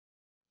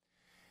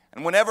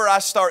And whenever I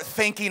start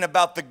thinking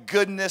about the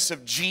goodness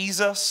of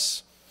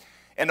Jesus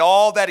and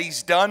all that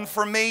He's done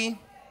for me,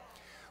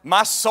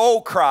 my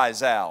soul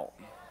cries out.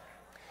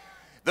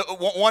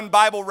 One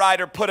Bible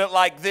writer put it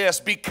like this: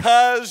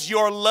 because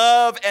your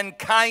love and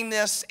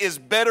kindness is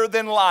better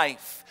than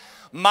life,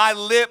 my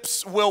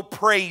lips will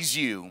praise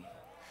you.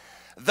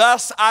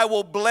 Thus I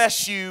will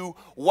bless you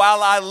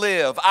while I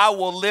live. I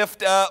will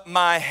lift up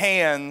my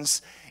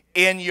hands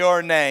in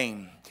your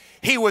name.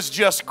 He was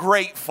just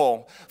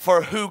grateful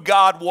for who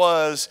God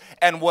was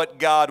and what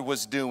God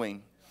was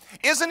doing.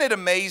 Isn't it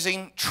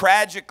amazing,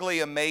 tragically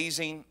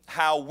amazing,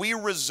 how we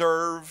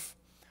reserve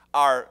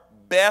our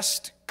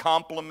best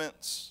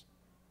compliments,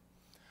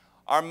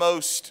 our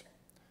most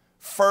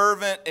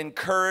fervent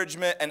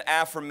encouragement and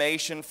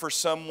affirmation for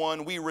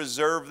someone, we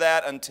reserve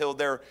that until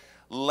they're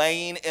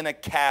laying in a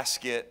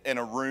casket in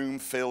a room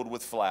filled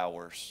with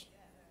flowers.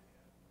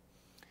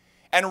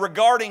 And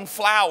regarding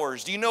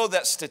flowers, do you know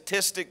that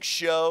statistics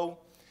show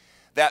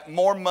that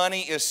more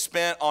money is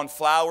spent on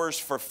flowers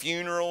for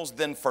funerals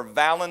than for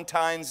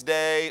Valentine's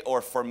Day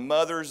or for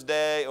Mother's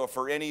Day or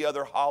for any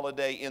other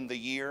holiday in the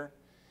year?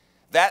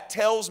 That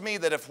tells me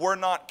that if we're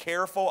not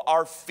careful,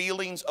 our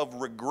feelings of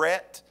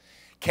regret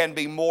can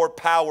be more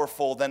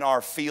powerful than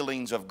our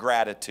feelings of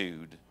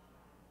gratitude.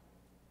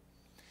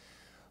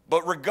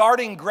 But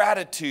regarding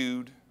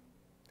gratitude,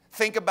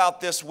 think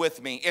about this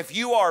with me. If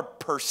you are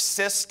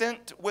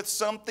persistent with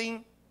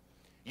something,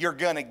 you're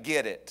going to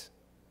get it.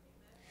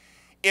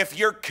 If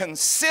you're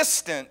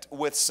consistent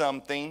with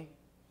something,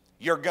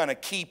 you're going to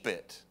keep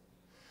it.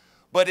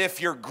 But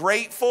if you're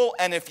grateful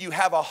and if you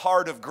have a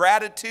heart of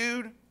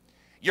gratitude,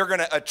 you're going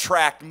to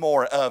attract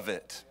more of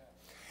it.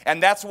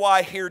 And that's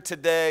why here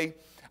today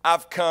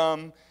I've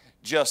come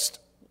just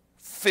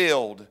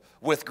filled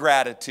with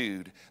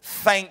gratitude,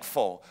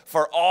 thankful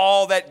for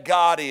all that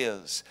God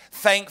is,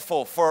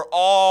 thankful for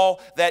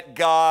all that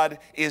God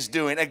is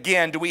doing.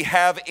 Again, do we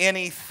have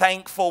any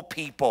thankful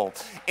people,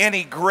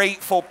 any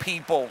grateful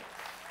people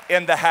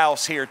in the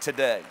house here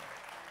today?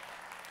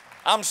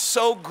 I'm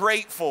so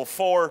grateful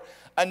for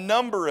a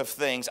number of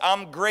things.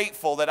 I'm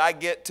grateful that I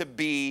get to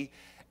be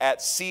at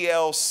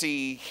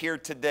CLC here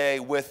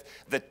today with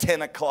the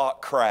 10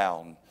 o'clock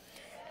crowd.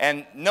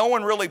 And no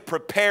one really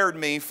prepared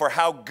me for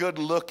how good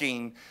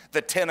looking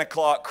the 10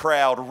 o'clock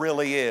crowd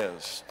really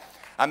is.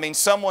 I mean,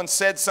 someone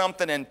said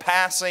something in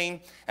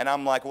passing, and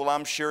I'm like, well,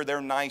 I'm sure they're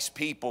nice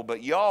people,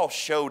 but y'all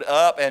showed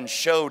up and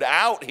showed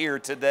out here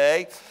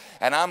today,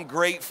 and I'm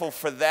grateful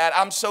for that.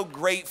 I'm so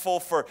grateful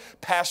for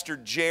Pastor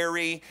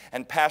Jerry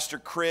and Pastor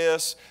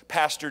Chris,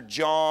 Pastor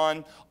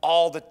John,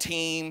 all the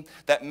team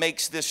that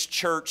makes this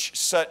church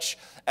such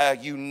a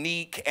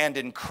unique and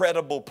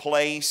incredible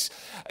place.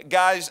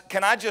 Guys,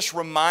 can I just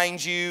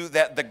remind you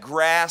that the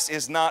grass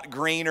is not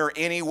greener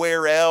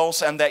anywhere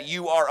else, and that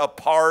you are a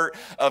part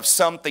of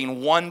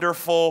something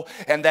wonderful,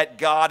 and that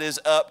God is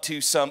up to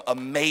some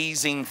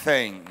amazing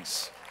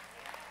things.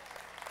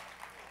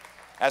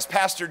 As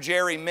Pastor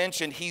Jerry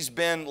mentioned, he's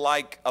been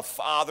like a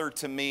father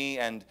to me,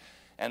 and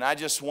I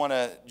just want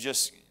to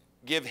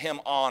give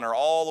him honor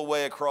all the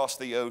way across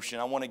the ocean.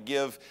 I want to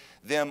give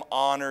them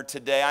honor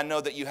today. I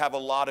know that you have a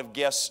lot of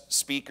guest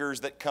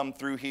speakers that come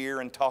through here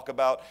and talk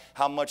about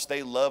how much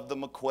they love the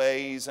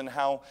McQuays and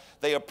how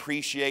they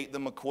appreciate the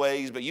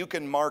McQuays, but you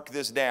can mark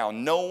this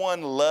down. No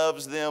one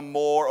loves them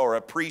more or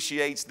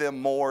appreciates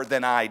them more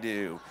than I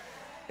do.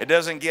 It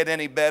doesn't get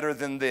any better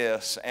than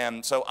this,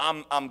 and so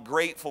I'm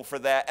grateful for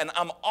that. And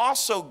I'm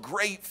also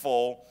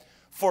grateful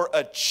for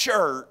a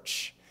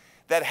church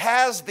that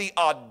has the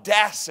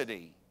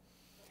audacity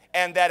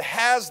and that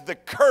has the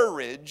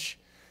courage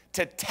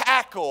to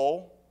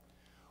tackle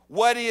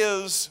what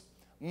is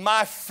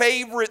my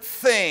favorite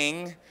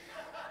thing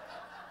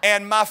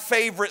and my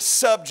favorite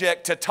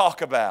subject to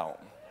talk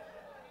about.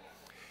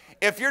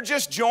 If you're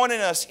just joining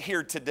us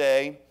here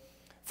today,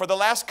 for the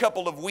last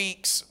couple of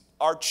weeks,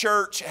 our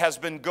church has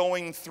been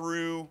going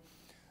through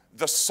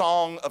the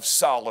Song of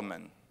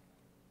Solomon.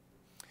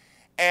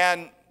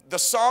 And the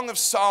Song of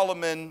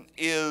Solomon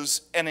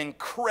is an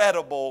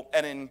incredible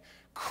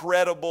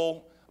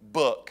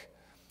book.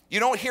 You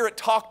don't hear it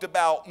talked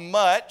about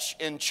much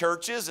in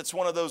churches. It's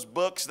one of those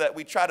books that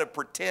we try to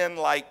pretend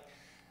like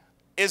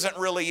isn't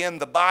really in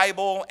the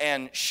Bible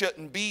and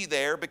shouldn't be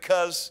there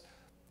because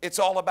it's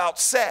all about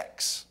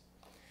sex.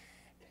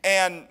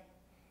 And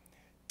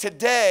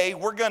today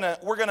we're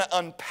gonna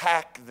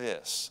unpack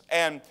this.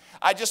 And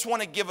I just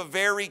want to give a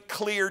very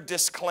clear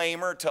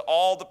disclaimer to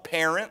all the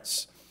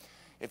parents.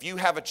 If you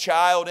have a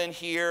child in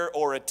here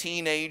or a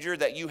teenager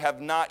that you have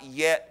not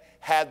yet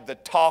had the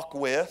talk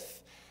with,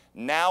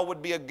 now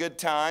would be a good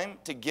time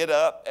to get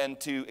up and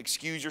to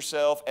excuse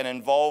yourself and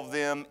involve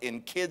them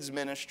in kids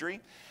ministry.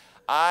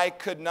 I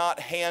could not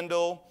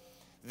handle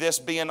this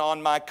being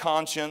on my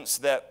conscience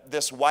that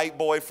this white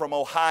boy from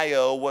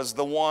Ohio was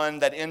the one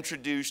that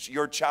introduced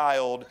your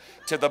child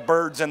to the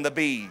birds and the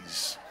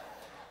bees.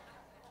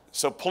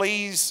 So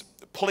please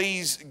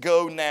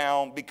go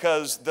now,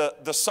 because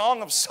the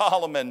Song of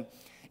Solomon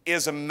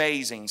is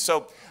amazing.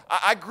 So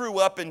I grew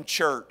up in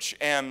church,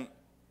 and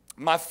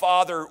my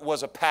father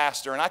was a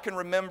pastor, and I can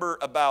remember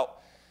about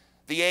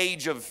the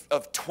age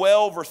of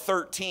 12 or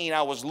 13,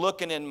 I was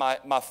looking in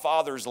my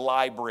father's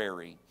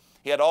library.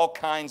 He had all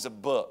kinds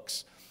of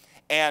books.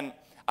 And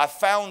I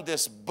found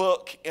this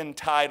book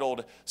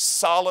entitled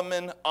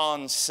Solomon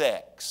on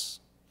Sex.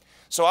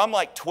 So I'm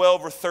like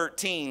 12 or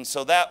 13,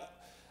 so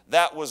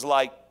that was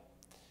like,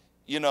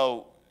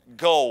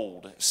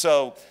 gold.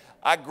 So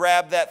I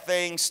grabbed that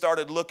thing,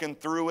 started looking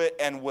through it,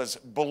 and was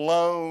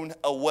blown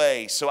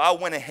away. So I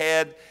went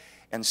ahead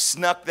and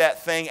snuck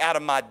that thing out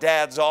of my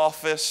dad's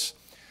office,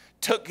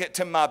 took it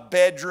to my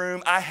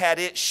bedroom. I had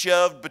it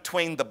shoved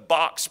between the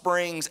box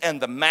springs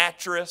and the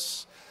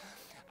mattress.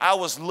 I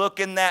was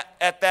looking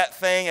at that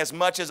thing as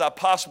much as I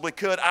possibly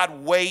could.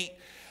 I'd wait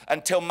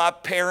until my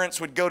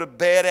parents would go to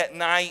bed at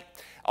night.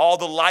 All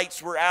the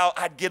lights were out.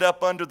 I'd get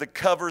up under the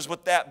covers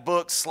with that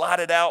book, slide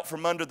it out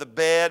from under the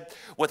bed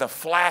with a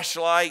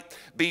flashlight,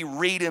 be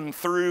reading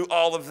through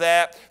all of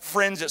that.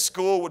 Friends at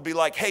school would be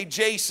like, hey,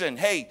 Jason,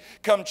 hey,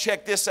 come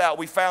check this out.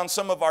 We found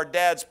some of our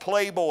dad's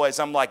Playboys.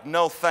 I'm like,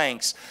 no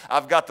thanks.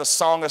 I've got the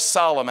Song of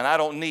Solomon. I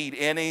don't need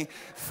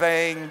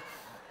anything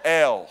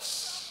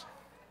else.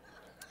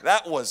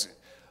 That was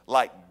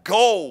like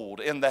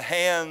gold in the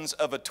hands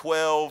of a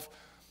 12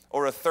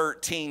 or a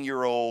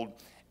 13-year-old,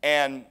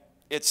 and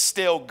it's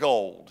still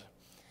gold.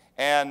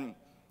 And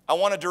I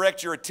want to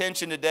direct your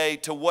attention today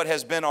to what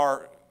has been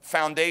our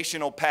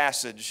foundational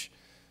passage,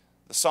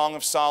 the Song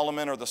of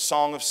Solomon, or the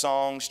Song of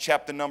Songs,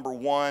 chapter number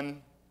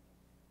 1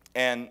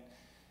 and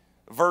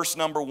verse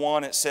number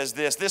 1. It says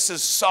this: this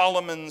is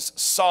Solomon's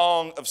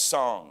Song of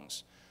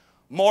Songs,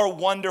 more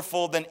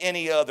wonderful than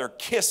any other.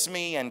 Kiss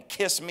me and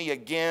kiss me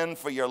again,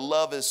 for your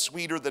love is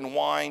sweeter than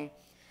wine.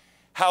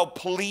 How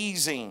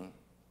pleasing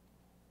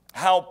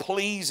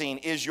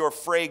is your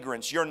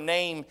fragrance. Your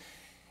name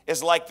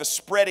is like the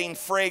spreading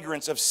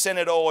fragrance of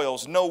scented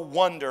oils. No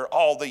wonder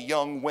all the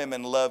young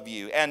women love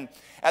you. And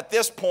at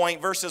this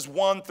point, verses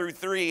 1 through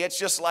 3, it's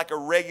just like a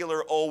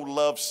regular old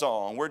love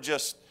song. We're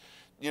just,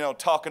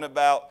 talking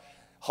about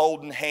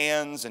holding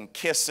hands and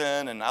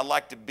kissing, and I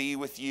like to be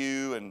with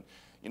you, and,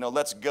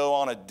 let's go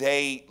on a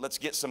date. Let's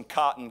get some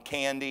cotton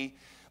candy.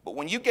 But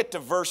when you get to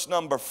verse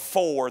number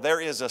 4, there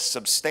is a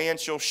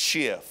substantial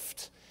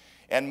shift.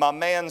 And my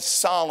man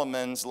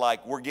Solomon's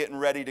like, we're getting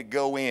ready to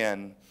go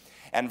in.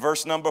 And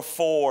verse number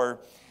 4,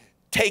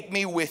 take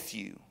me with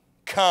you.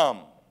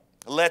 Come,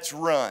 let's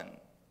run.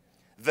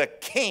 The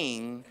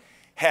king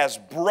has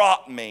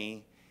brought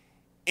me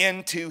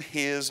into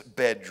his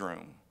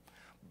bedroom.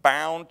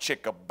 Bow,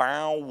 chicka,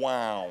 bow,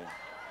 wow.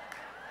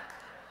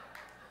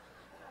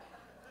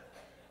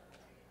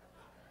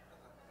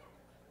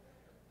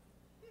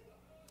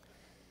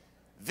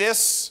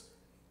 This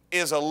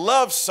is a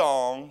love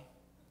song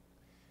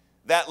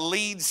that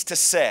leads to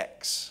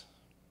sex.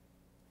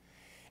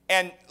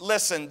 And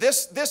listen,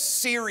 this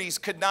series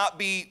could not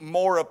be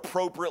more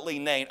appropriately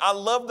named. I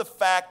love the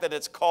fact that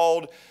it's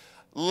called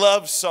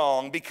Love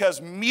Song,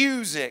 because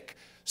music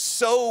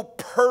so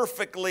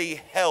perfectly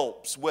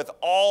helps with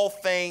all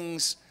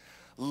things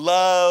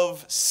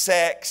love,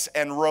 sex,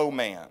 and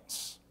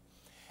romance.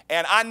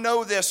 And I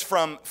know this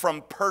from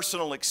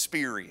personal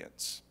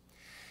experience.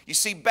 You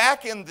see,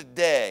 back in the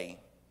day,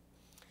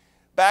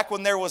 back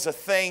when there was a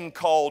thing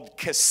called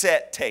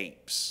cassette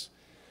tapes.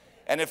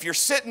 And if you're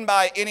sitting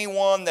by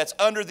anyone that's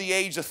under the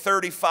age of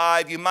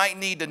 35, you might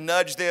need to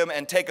nudge them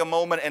and take a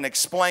moment and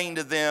explain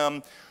to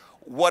them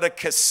what a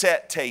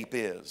cassette tape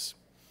is.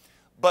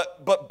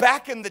 But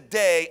back in the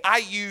day, I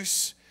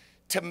used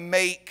to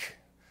make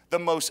the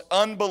most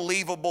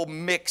unbelievable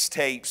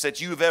mixtapes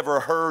that you've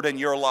ever heard in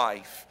your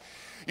life.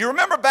 You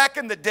remember back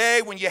in the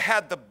day when you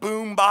had the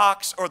boom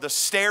box or the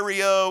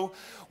stereo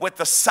with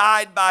the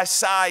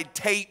side-by-side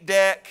tape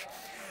deck,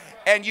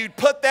 and you'd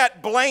put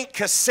that blank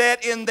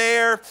cassette in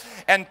there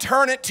and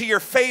turn it to your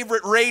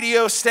favorite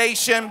radio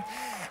station,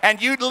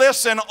 and you'd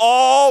listen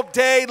all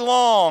day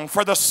long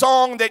for the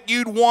song that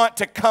you'd want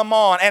to come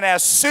on. And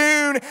as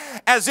soon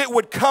as it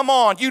would come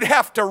on, you'd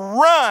have to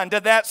run to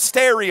that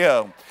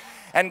stereo.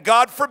 And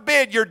God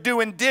forbid you're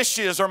doing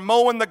dishes or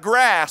mowing the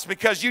grass,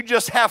 because you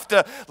just have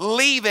to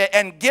leave it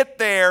and get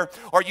there,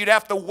 or you'd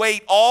have to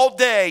wait all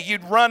day.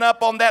 You'd run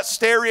up on that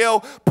stereo,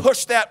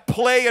 push that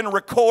play and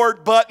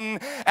record button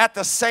at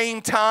the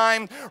same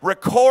time,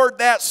 record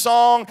that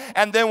song,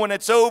 and then when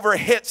it's over,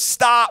 hit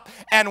stop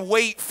and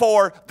wait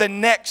for the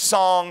next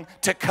song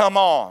to come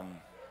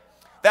on.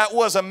 That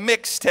was a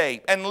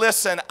mixtape. And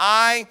listen,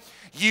 I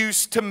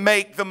used to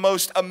make the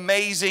most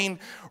amazing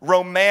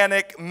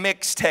romantic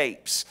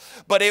mixtapes.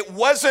 But it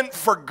wasn't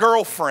for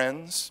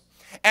girlfriends,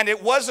 and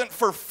it wasn't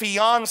for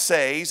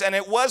fiancés, and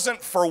it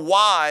wasn't for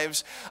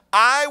wives.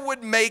 I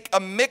would make a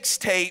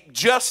mixtape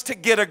just to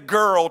get a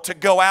girl to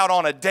go out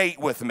on a date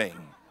with me.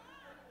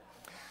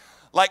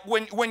 Like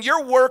when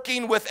you're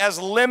working with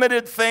as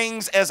limited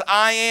things as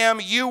I am,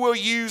 you will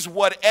use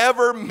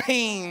whatever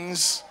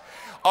means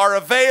are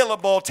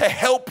available to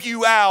help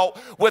you out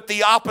with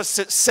the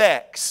opposite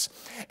sex.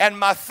 And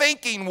my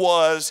thinking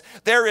was,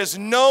 there is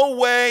no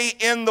way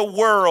in the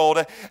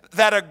world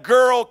that a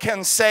girl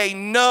can say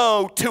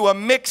no to a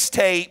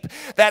mixtape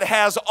that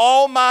has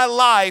All My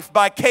Life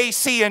by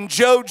Casey and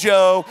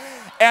JoJo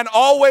and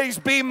Always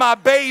Be My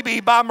Baby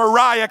by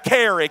Mariah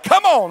Carey.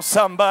 Come on,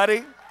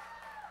 somebody.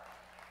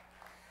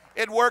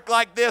 It'd work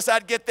like this.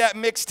 I'd get that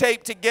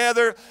mixtape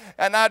together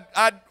and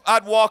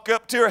I'd walk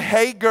up to her,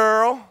 hey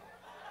girl,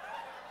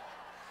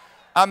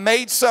 I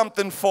made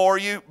something for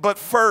you, but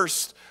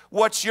first,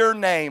 what's your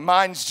name?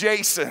 Mine's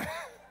Jason.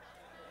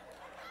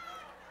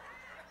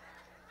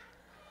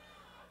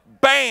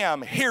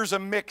 Bam, here's a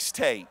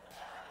mixtape.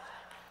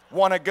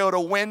 Want to go to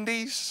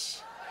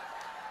Wendy's?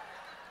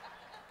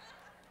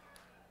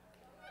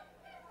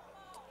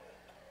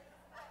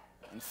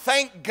 And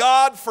thank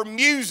God for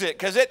music,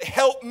 because it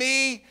helped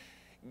me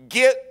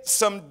get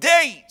some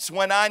dates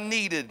when I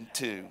needed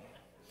to.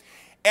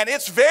 And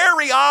it's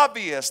very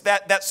obvious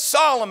that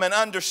Solomon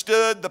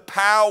understood the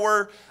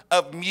power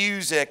of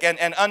music and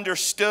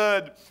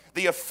understood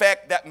the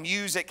effect that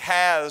music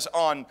has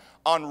on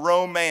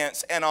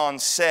romance and on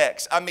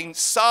sex. I mean,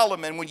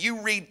 Solomon, when you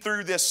read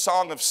through this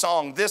Song of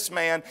Songs, this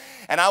man,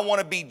 and I want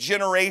to be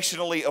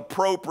generationally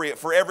appropriate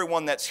for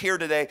everyone that's here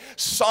today,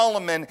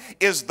 Solomon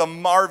is the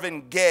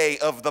Marvin Gaye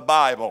of the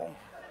Bible.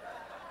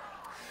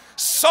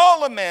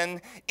 Solomon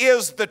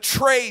is the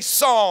Trey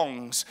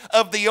Songz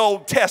of the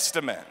Old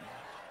Testament.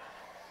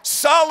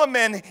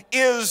 Solomon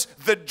is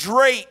the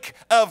Drake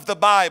of the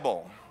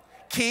Bible.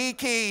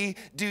 Kiki,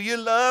 do you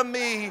love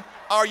me?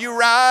 Are you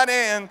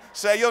riding?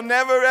 Say you'll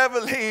never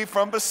ever leave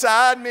from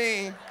beside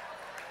me.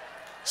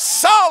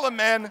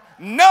 Solomon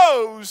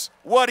knows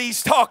what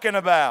he's talking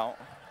about.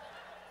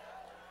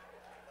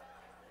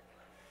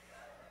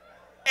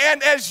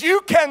 And as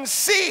you can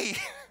see,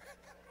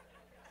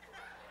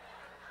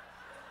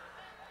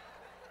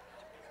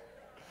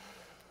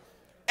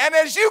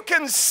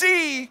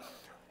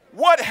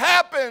 what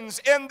happens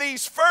in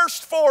these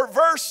first 4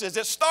 verses,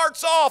 it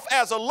starts off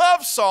as a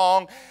love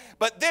song,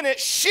 but then it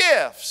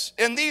shifts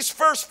in these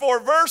first 4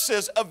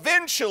 verses,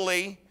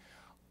 eventually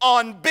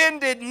on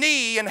bended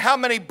knee. And how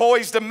many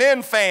Boys to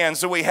Men fans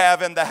do we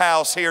have in the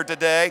house here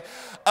today?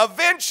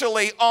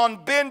 Eventually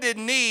on bended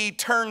knee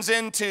turns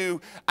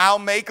into I'll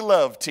make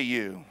love to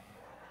you.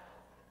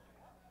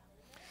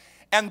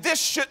 And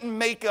this shouldn't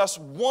make us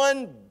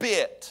one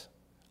bit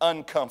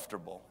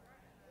uncomfortable.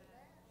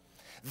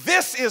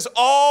 This is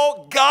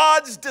all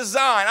God's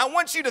design. I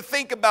want you to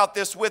think about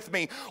this with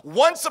me.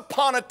 Once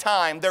upon a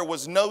time, there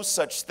was no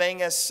such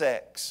thing as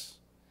sex.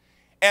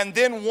 And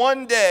then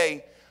one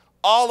day,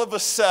 all of a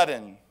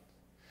sudden,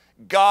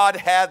 God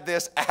had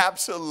this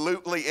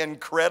absolutely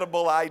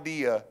incredible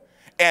idea.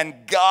 And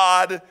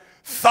God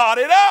thought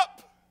it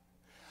up.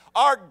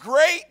 Our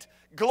great,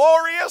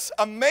 glorious,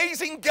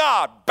 amazing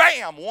God,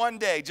 bam, one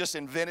day just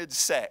invented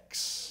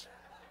sex.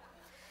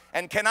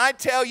 And can I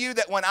tell you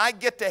that when I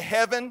get to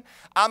heaven,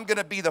 I'm going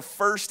to be the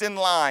first in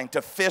line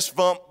to fist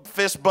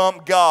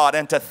bump God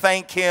and to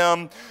thank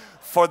Him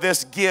for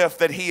this gift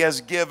that He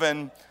has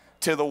given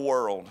to the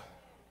world.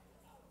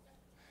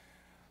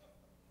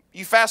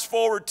 You fast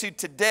forward to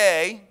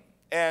today,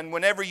 and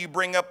whenever you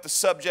bring up the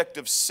subject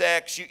of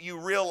sex, you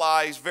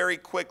realize very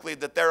quickly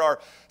that there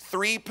are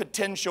 3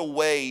 potential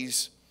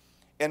ways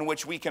in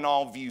which we can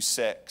all view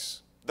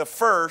sex. The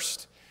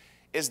first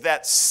is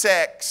that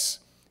sex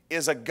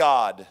is a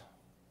god.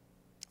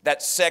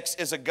 That sex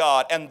is a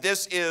god. And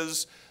this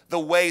is the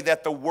way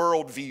that the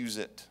world views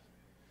it.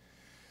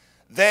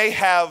 They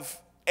have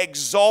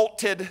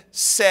exalted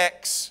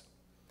sex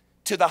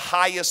to the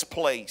highest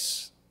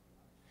place.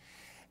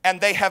 And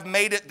they have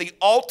made it the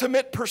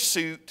ultimate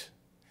pursuit.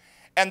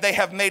 And they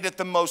have made it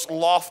the most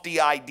lofty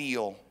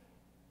ideal.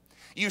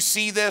 You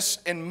see this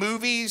in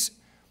movies.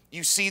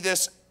 You see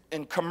this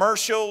in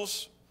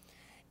commercials.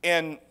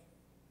 In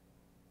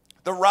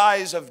the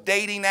rise of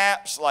dating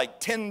apps like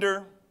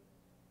Tinder.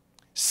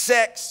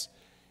 Sex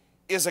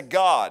is a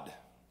god,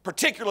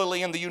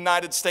 particularly in the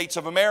United States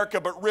of America,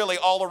 but really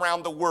all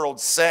around the world.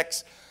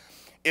 Sex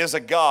is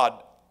a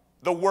god.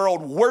 The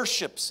world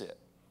worships it.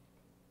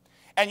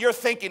 And you're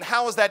thinking,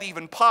 how is that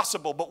even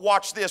possible? But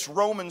watch this.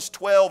 Romans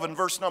 12 and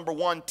verse number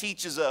 1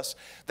 teaches us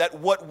that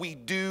what we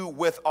do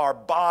with our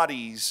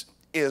bodies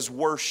is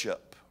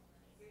worship.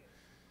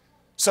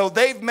 So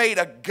they've made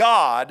a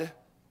god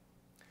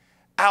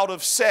out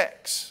of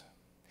sex.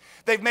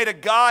 They've made a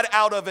god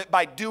out of it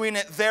by doing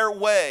it their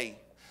way,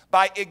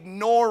 by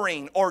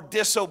ignoring or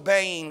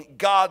disobeying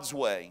God's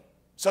way.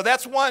 So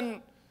that's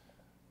one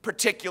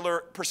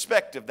particular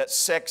perspective, that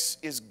sex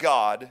is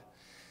God.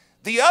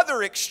 The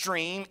other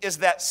extreme is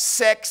that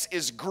sex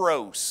is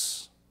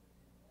gross.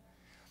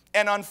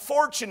 And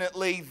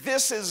unfortunately,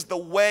 this is the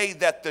way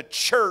that the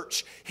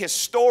church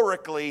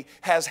historically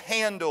has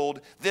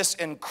handled this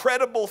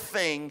incredible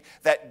thing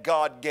that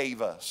God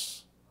gave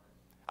us.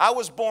 I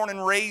was born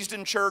and raised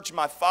in church.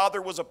 My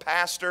father was a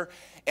pastor,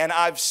 and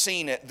I've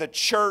seen it. The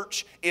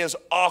church is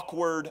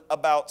awkward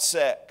about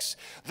sex.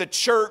 The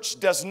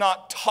church does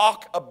not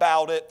talk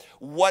about it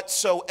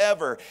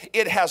whatsoever.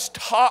 It has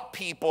taught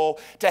people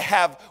to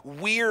have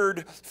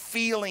weird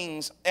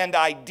feelings and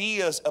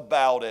ideas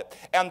about it.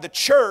 And the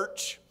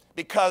church,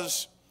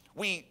 because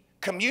we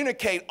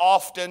communicate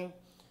often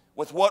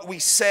with what we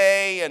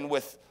say and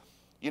with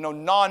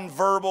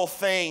nonverbal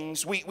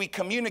things, we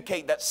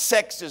communicate that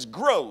sex is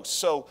gross,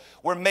 so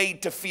we're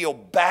made to feel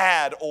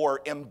bad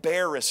or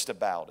embarrassed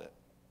about it.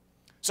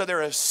 So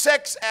there is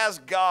sex as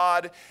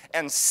God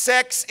and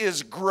sex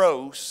is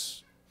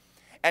gross.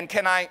 And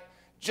can I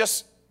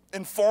just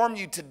inform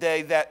you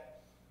today that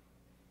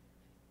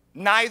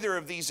neither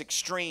of these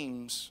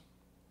extremes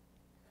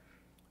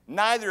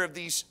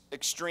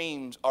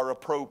are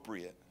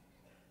appropriate.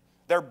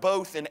 They're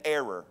both in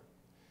error.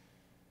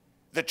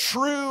 The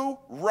true,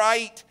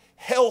 right,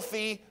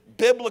 healthy,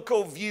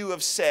 biblical view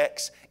of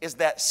sex is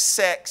that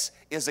sex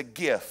is a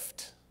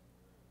gift.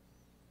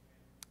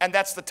 And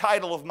that's the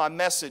title of my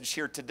message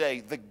here today,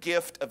 the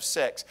gift of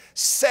sex.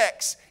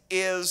 Sex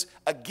is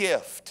a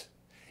gift.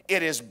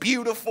 It is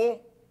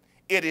beautiful,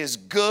 it is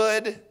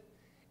good,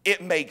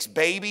 it makes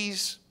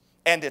babies,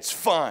 and it's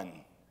fun.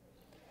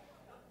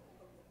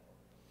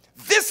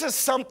 This is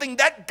something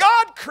that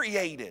God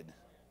created.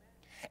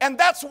 And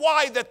that's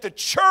why that the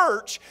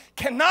church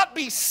cannot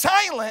be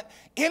silent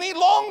any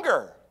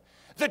longer.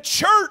 The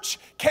church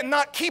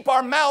cannot keep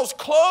our mouths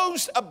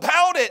closed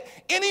about it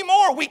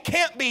anymore. We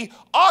can't be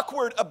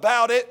awkward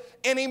about it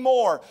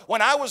anymore.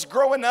 When I was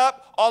growing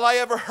up, all I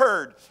ever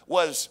heard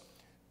was,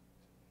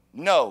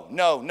 no,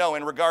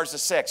 in regards to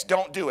sex.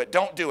 Don't do it,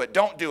 don't do it,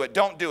 don't do it,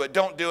 don't do it,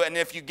 don't do it. And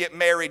if you get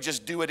married,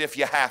 just do it if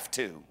you have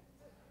to.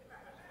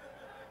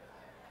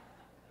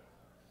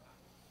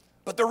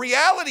 But the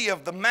reality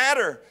of the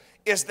matter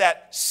is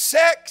that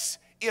sex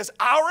is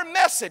our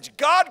message.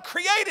 God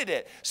created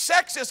it.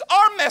 Sex is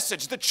our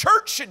message. The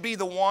church should be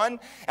the one.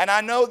 And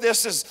I know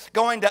this is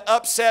going to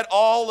upset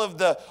all of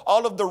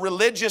the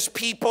religious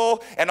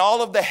people and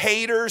all of the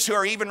haters who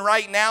are even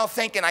right now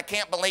thinking, I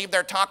can't believe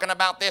they're talking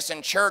about this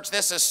in church.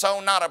 This is so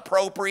not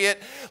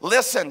appropriate.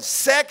 Listen,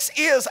 sex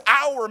is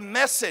our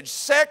message.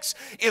 Sex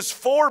is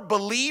for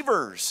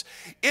believers.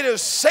 It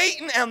is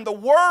Satan and the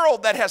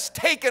world that has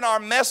taken our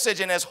message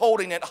and is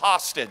holding it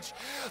hostage.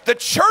 The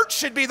church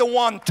should be the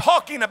one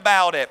talking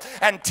about it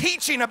and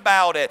teaching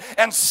about it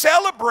and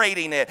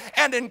celebrating it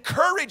and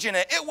encouraging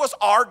it. It was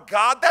our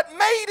God that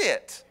made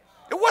it.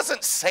 It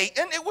wasn't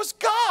Satan, it was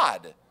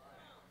God.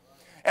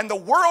 And the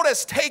world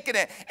has taken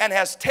it and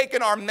has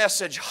taken our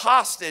message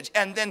hostage,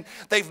 and then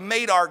they've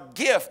made our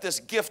gift,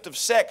 this gift of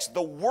sex,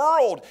 the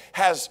world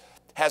has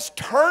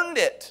turned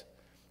it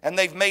and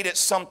they've made it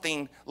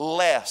something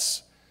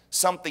less,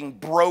 something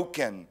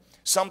broken,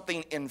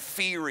 something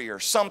inferior,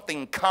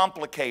 something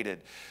complicated,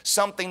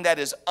 something that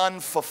is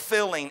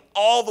unfulfilling,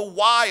 all the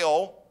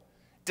while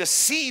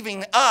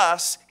deceiving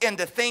us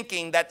into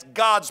thinking that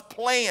God's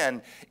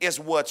plan is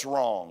what's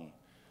wrong.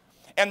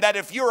 And that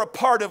if you're a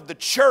part of the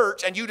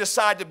church and you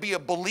decide to be a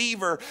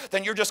believer,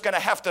 then you're just going to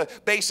have to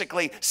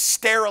basically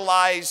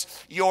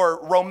sterilize your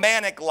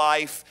romantic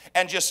life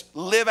and just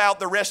live out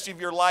the rest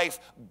of your life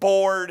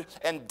bored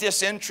and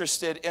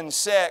disinterested in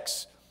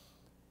sex.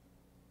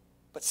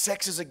 But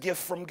sex is a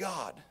gift from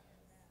God.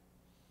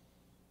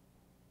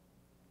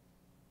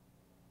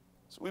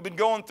 So we've been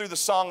going through the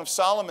Song of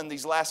Solomon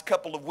these last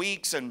couple of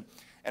weeks, and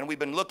we've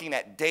been looking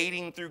at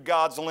dating through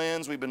God's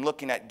lens. We've been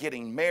looking at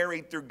getting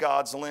married through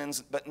God's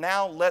lens. But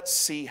now let's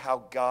see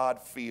how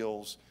God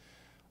feels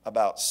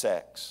about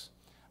sex.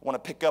 I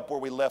want to pick up where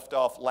we left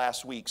off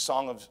last week,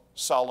 Song of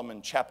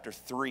Solomon chapter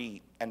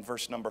 3 and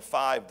verse number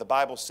 5. The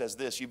Bible says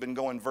this. You've been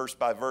going verse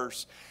by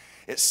verse.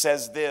 It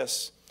says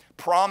this.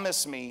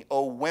 Promise me,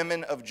 O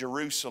women of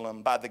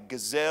Jerusalem, by the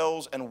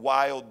gazelles and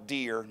wild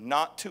deer,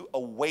 not to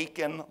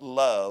awaken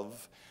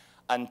love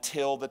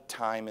until the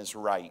time is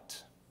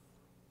right.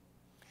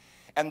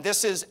 And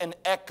this is an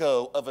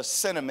echo of a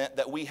sentiment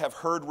that we have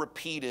heard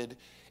repeated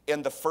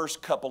in the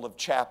first couple of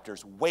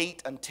chapters.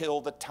 Wait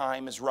until the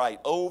time is right.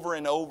 Over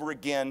and over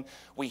again,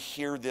 we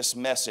hear this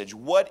message.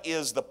 What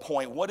is the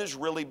point? What is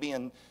really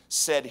being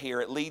said here?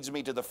 It leads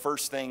me to the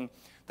first thing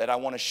that I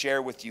want to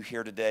share with you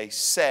here today.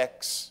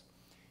 Sex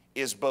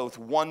is both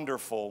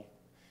wonderful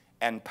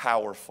and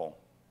powerful.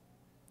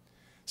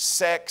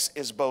 Sex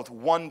is both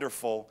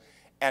wonderful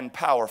and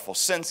powerful.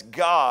 Since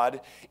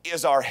God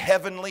is our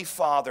heavenly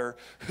Father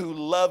who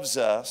loves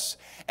us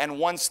and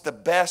wants the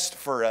best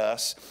for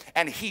us,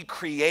 and He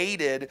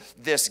created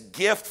this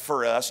gift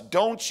for us,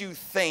 don't you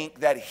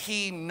think that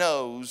He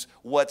knows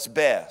what's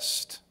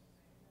best?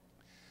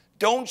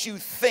 Don't you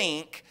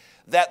think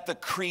that the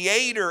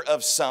creator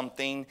of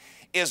something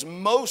is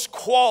most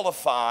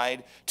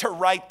qualified to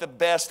write the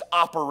best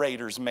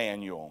operator's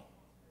manual?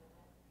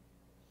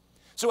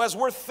 So as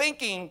we're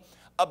thinking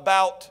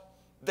about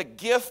the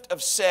gift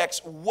of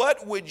sex,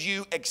 what would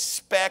you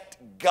expect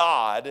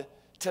God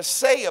to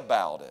say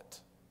about it?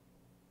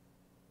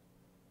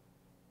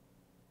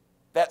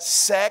 that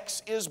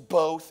sex is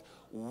both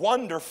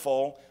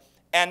wonderful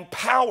and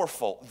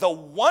powerful. The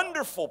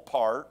wonderful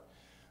part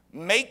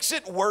makes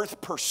it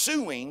worth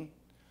pursuing,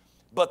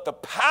 but the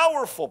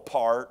powerful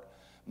part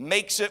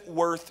makes it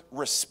worth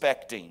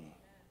respecting.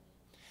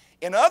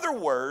 In other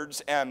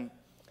words, and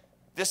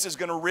this is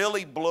going to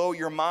really blow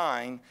your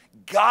mind,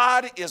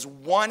 God is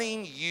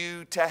wanting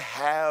you to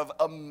have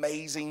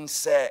amazing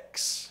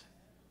sex.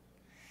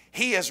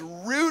 He is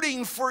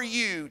rooting for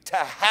you to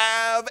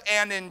have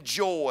and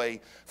enjoy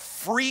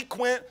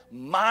frequent,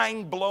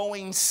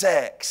 mind-blowing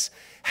sex.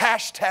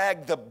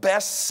 Hashtag the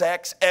best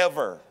sex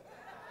ever.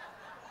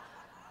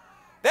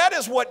 That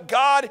is what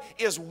God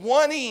is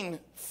wanting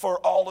for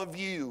all of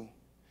you.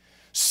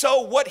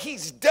 So what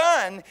He's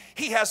done,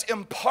 He has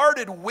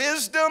imparted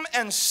wisdom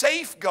and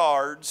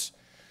safeguards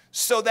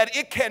so that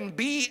it can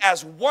be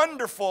as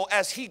wonderful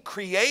as He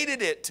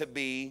created it to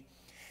be,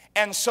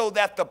 and so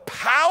that the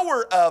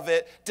power of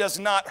it does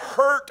not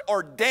hurt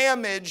or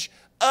damage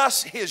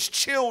us, His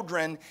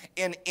children,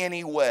 in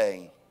any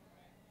way.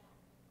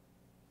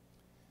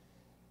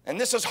 And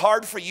this is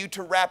hard for you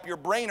to wrap your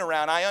brain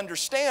around. I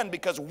understand,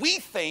 because we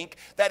think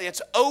that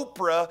it's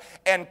Oprah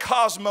and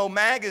Cosmo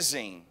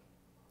magazine.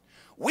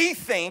 We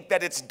think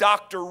that it's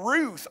Dr.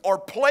 Ruth or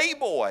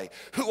Playboy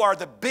who are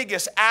the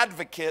biggest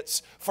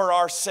advocates for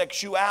our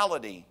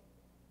sexuality.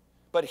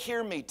 But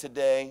hear me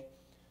today,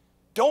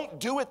 don't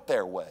do it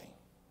their way.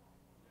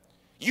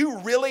 You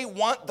really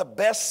want the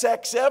best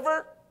sex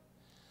ever?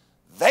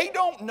 They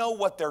don't know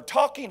what they're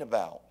talking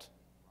about.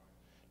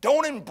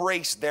 Don't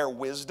embrace their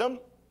wisdom.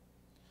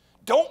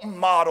 Don't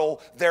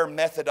model their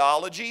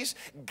methodologies.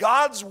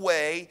 God's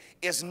way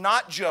is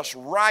not just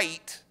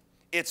right,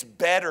 it's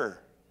better.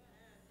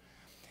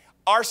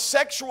 Our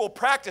sexual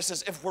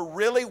practices, if we're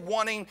really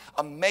wanting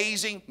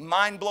amazing,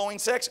 mind-blowing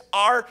sex,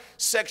 our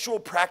sexual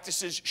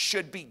practices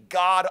should be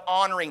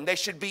God-honoring. They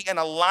should be in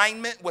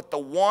alignment with the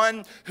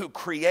one who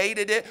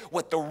created it,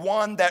 with the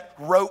one that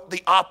wrote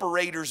the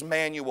operator's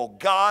manual.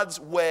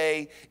 God's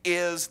way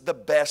is the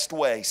best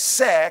way.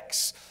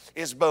 Sex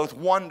is both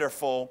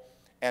wonderful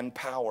and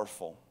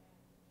powerful.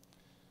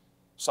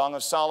 Song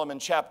of Solomon,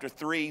 chapter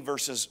 3,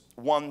 verses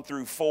 1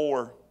 through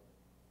 4.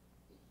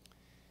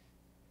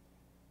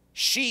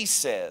 She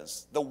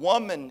says, the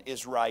woman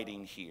is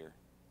writing here,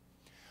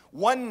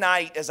 one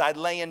night as I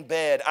lay in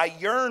bed, I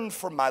yearned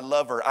for my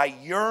lover. I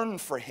yearned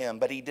for him,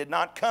 but he did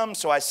not come.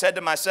 So I said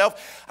to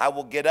myself, I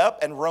will get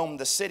up and roam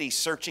the city,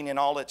 searching in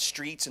all its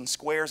streets and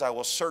squares. I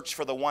will search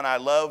for the one I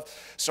love.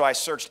 So I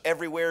searched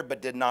everywhere,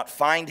 but did not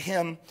find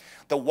him.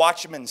 The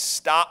watchmen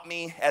stopped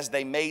me as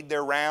they made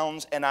their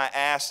rounds, and I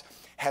asked,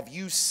 have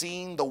you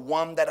seen the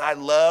one that I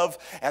love?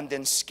 And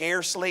then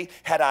scarcely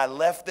had I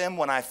left them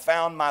when I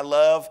found my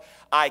love.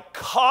 I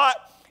caught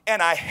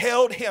and I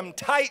held him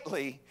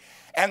tightly,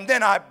 and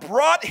then I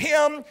brought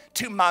him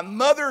to my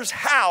mother's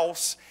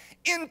house,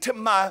 into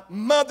my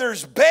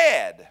mother's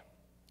bed.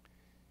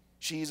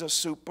 She's a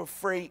super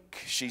freak.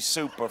 She's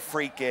super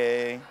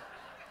freaky.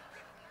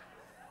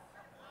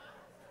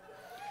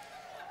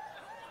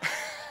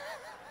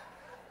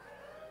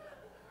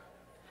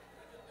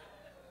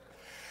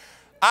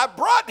 I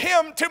brought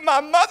him to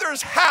my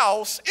mother's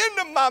house,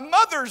 into my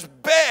mother's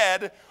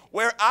bed,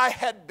 where I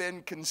had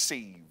been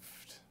conceived.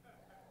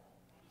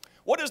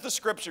 What is the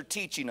scripture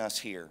teaching us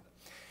here?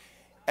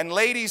 And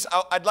ladies,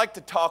 I'd like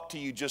to talk to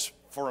you just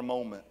for a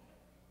moment.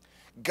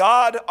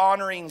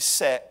 God-honoring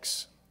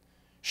sex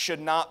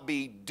should not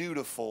be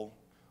dutiful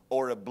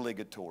or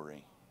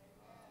obligatory.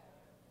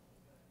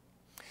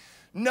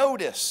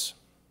 Notice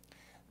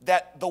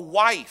that the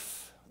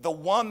wife, the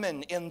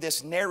woman in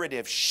this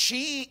narrative,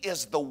 she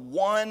is the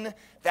one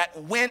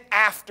that went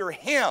after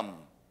him.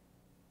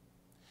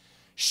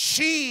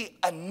 She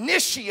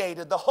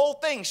initiated the whole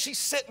thing. She's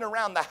sitting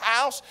around the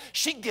house.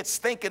 She gets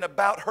thinking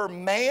about her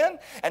man,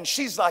 and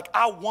she's like,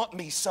 I want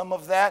me some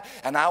of that,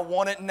 and I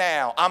want it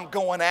now. I'm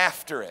going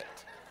after it.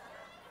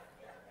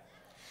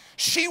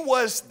 She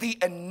was the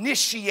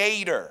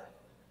initiator.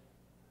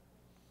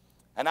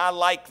 And I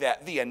like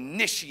that, the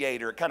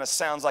initiator. It kind of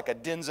sounds like a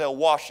Denzel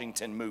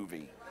Washington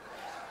movie.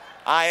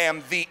 I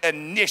am the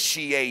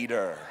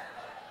initiator.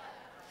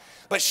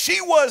 But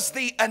she was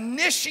the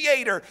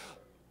initiator.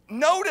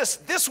 Notice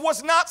this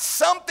was not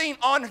something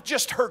on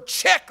just her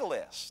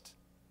checklist.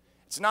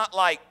 It's not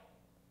like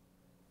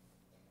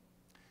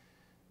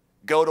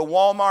go to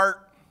Walmart,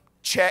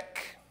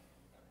 check.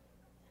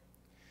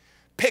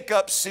 Pick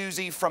up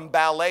Susie from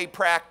ballet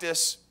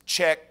practice,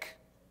 check.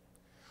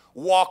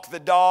 Walk the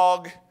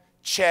dog,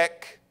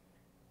 check.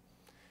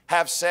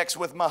 Have sex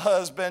with my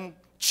husband,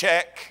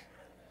 check.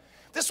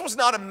 This was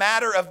not a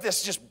matter of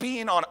this just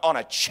being on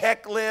a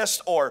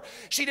checklist, or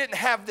she didn't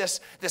have this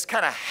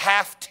kind of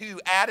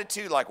have-to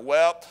attitude like,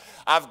 well,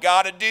 I've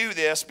got to do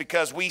this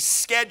because we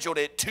scheduled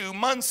it 2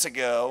 months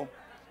ago.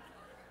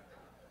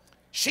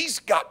 She's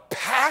got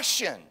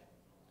passion.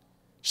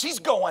 She's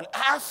going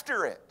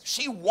after it.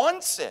 She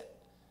wants it.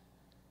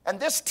 And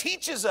this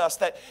teaches us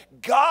that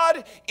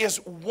God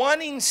is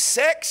wanting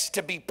sex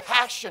to be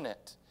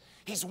passionate.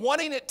 He's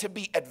wanting it to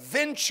be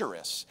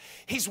adventurous.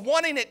 He's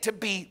wanting it to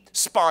be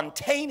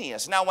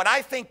spontaneous. Now, when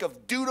I think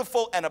of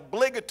dutiful and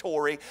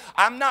obligatory,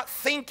 I'm not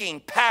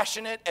thinking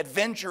passionate,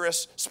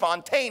 adventurous,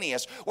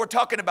 spontaneous. We're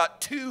talking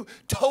about two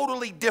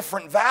totally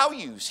different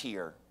values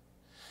here.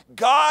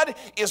 God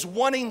is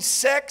wanting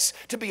sex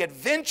to be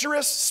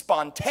adventurous,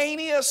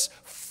 spontaneous,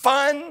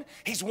 fun.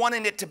 He's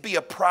wanting it to be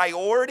a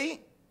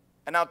priority.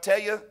 And I'll tell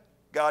you,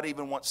 God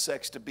even wants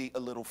sex to be a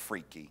little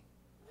freaky.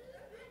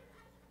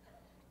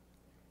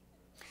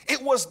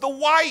 It was the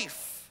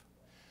wife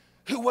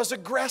who was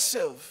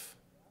aggressive.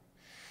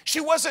 She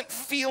wasn't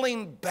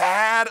feeling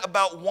bad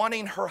about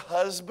wanting her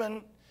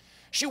husband.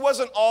 She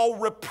wasn't all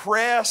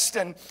repressed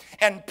and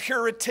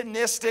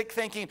puritanistic,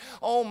 thinking,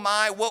 oh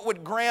my, what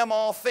would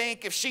grandma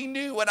think if she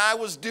knew what I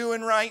was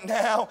doing right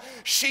now?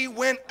 She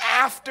went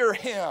after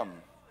him.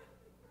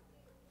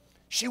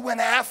 She went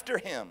after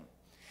him.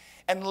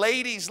 And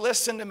ladies,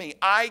 listen to me.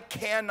 I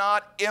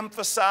cannot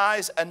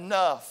emphasize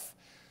enough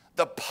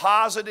the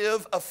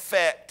positive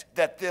effect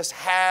that this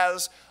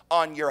has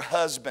on your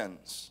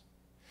husbands.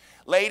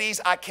 Ladies,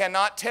 I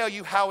cannot tell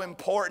you how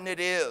important it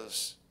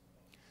is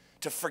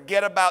to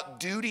forget about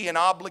duty and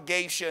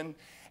obligation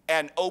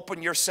and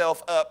open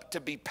yourself up to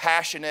be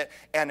passionate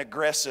and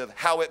aggressive.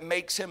 How it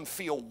makes him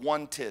feel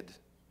wanted.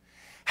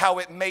 How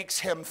it makes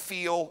him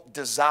feel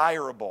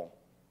desirable.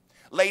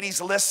 Ladies,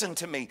 listen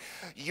to me.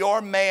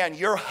 Your man,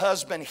 your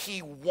husband,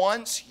 he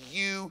wants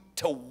you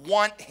to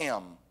want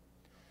him,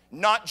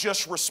 not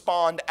just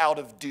respond out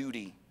of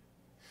duty.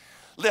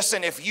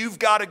 Listen, if you've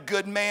got a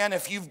good man,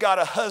 if you've got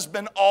a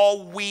husband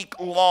all week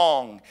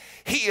long,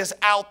 he is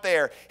out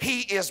there.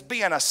 He is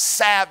being a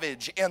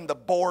savage in the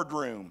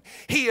boardroom.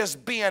 He is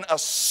being a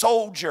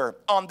soldier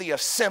on the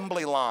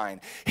assembly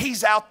line.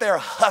 He's out there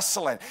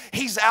hustling.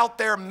 He's out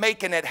there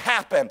making it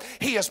happen.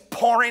 He is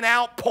pouring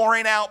out,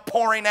 pouring out,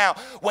 pouring out.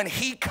 When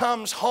he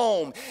comes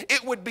home,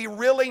 it would be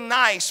really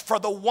nice for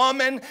the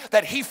woman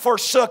that he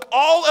forsook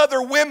all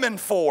other women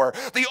for,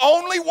 the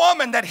only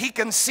woman that he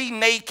can see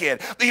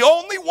naked, the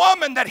only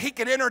woman that he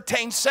can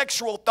entertain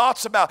sexual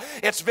thoughts about.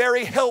 It's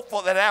very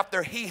helpful that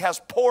after he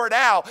has poured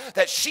out,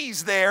 that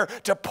she's there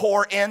to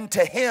pour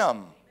into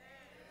him.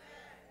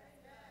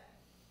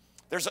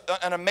 There's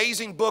an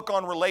amazing book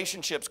on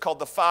relationships called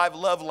The 5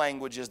 Love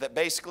Languages that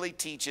basically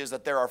teaches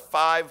that there are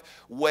 5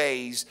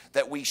 ways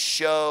that we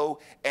show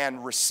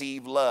and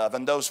receive love.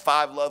 And those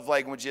 5 love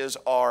languages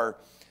are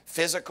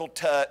physical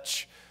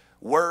touch,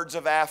 words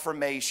of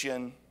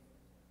affirmation,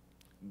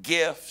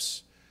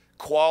 gifts,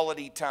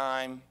 quality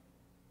time,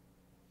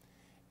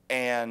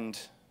 and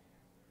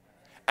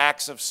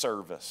acts of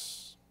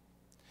service.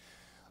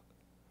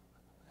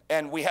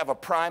 And we have a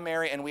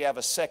primary and we have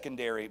a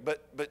secondary.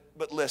 But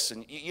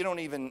listen, you don't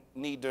even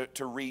need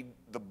to read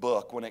the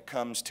book when it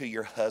comes to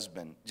your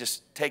husband.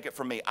 Just take it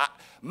from me.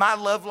 My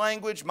love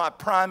language, my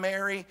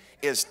primary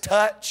is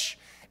touch,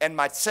 and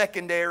my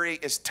secondary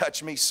is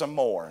touch me some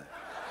more.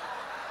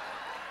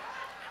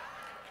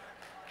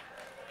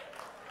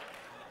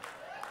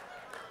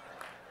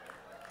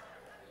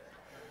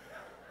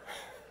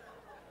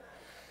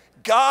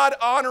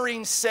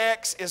 God-honoring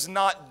sex is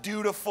not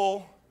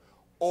dutiful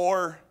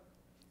or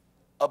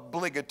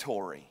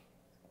obligatory.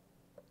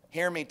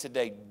 Hear me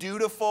today.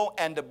 Dutiful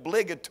and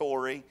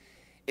obligatory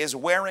is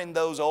wearing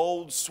those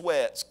old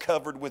sweats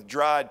covered with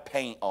dried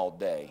paint all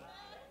day.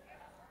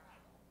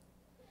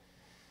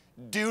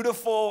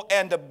 Dutiful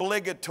and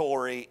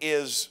obligatory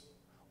is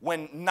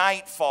when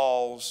night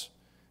falls,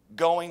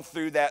 going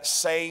through that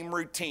same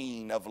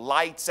routine of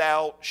lights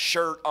out,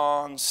 shirt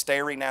on,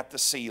 staring at the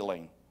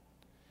ceiling.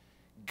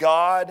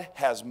 God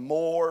has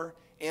more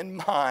in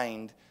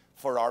mind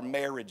for our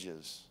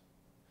marriages.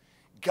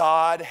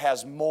 God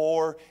has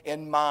more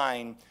in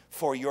mind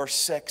for your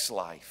sex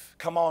life.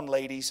 Come on,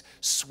 ladies,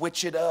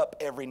 switch it up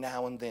every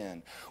now and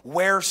then.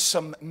 Wear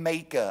some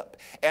makeup,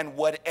 and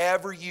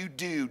whatever you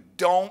do,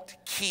 don't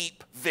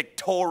keep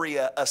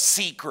Victoria a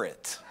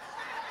secret.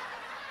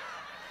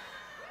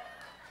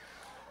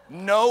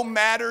 No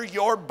matter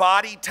your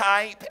body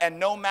type and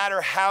no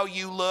matter how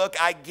you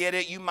look, I get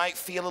it. You might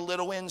feel a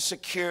little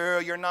insecure.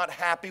 You're not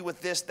happy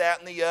with this, that,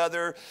 and the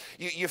other.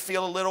 You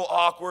feel a little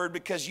awkward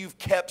because you've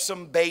kept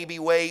some baby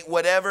weight.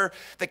 Whatever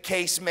the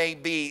case may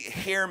be,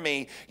 hear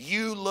me.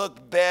 You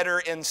look better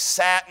in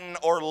satin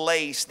or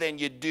lace than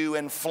you do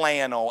in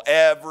flannel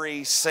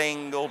every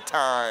single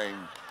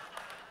time.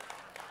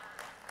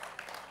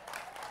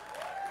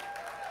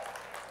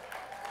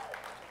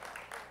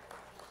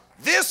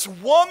 This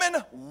woman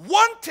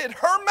wanted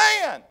her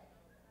man.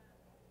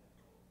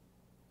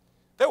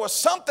 There was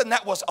something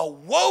that was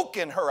awoke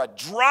in her, a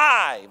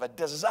drive, a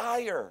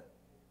desire.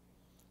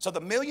 So the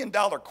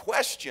million-dollar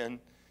question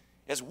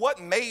is, what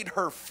made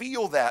her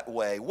feel that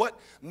way? What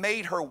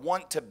made her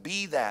want to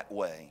be that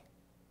way?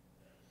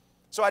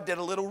 So I did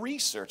a little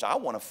research. I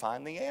want to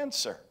find the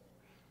answer.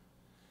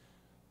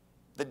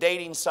 The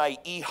dating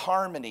site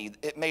eHarmony,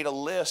 it made a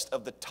list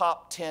of the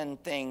top 10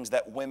 things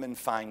that women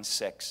find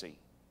sexy.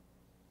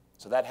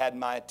 So that had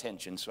my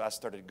attention, so I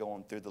started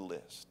going through the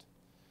list.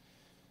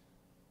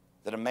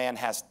 That a man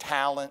has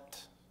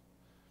talent,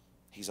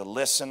 He's a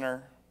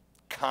listener,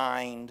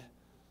 kind,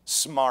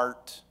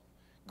 smart,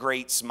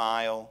 great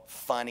smile,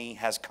 funny,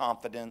 has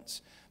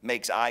confidence,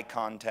 makes eye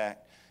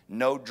contact,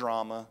 no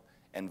drama,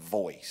 and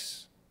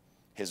voice.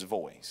 His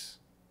voice.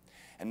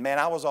 And man,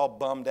 I was all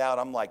bummed out.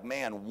 I'm like,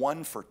 man,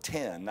 1 for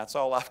 10. That's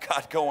all I've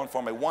got going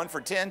for me. 1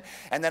 for 10.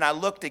 And then I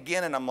looked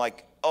again and I'm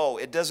like, oh,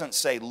 it doesn't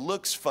say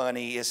looks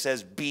funny. It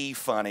says be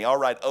funny. All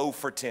right, 0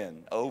 for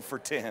 10. 0 for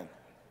 10.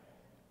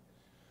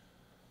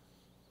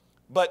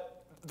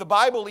 But the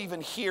Bible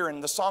even here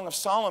in the Song of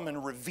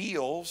Solomon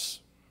reveals,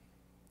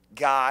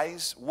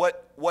 guys,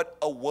 what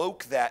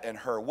awoke that in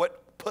her,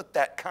 what put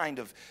that kind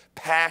of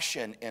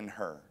passion in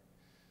her.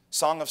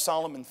 Song of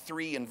Solomon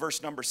 3 and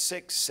verse number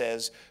 6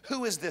 says,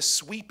 who is this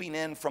sweeping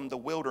in from the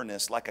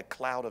wilderness like a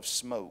cloud of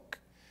smoke?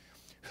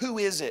 Who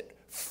is it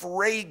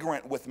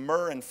fragrant with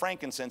myrrh and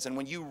frankincense? And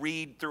when you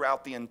read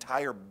throughout the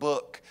entire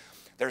book,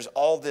 there's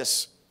all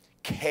this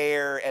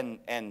care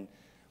and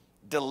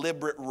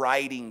deliberate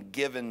writing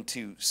given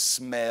to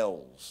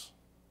smells.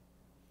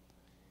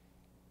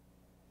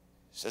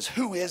 It says,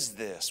 who is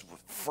this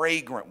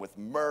fragrant with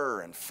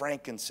myrrh and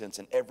frankincense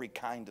and every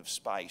kind of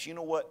spice? You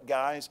know what,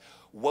 guys,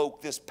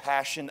 woke this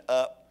passion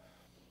up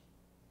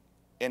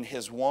in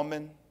his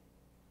woman?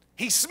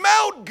 He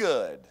smelled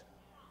good.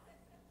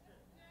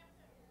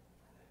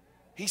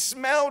 He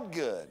smelled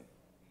good.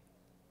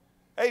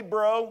 Hey,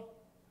 bro,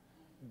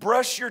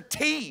 brush your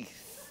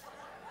teeth.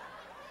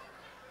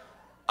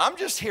 I'm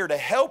just here to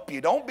help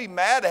you. Don't be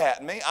mad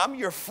at me. I'm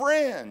your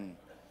friend.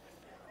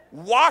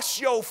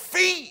 Wash your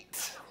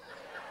feet.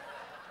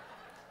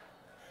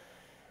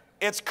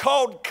 It's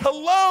called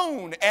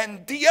cologne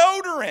and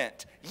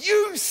deodorant.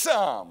 Use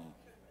some.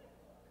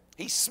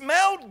 He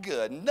smelled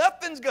good.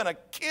 Nothing's going to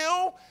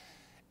kill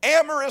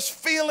amorous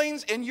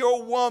feelings in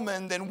your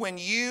woman than when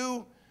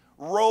you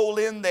roll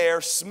in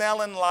there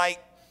smelling like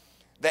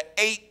the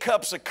 8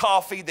 cups of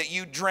coffee that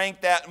you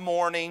drank that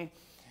morning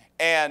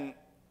and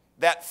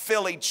that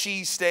Philly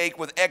cheesesteak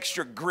with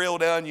extra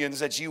grilled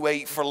onions that you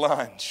ate for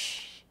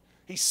lunch.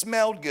 He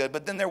smelled good,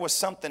 but then there was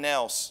something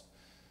else.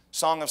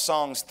 Song of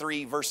Songs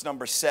 3, verse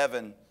number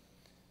 7.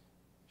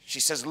 She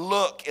says,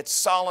 look, it's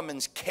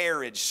Solomon's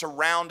carriage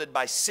surrounded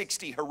by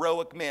 60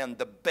 heroic men,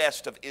 the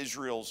best of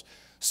Israel's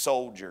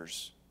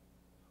soldiers.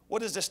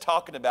 What is this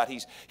talking about?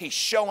 He's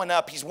showing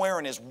up. He's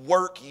wearing his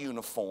work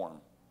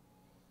uniform.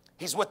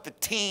 He's with the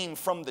team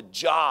from the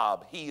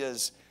job. He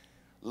is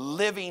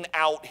living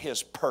out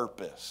his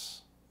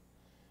purpose.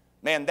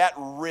 Man, that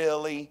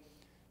really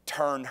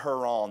turned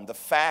her on. The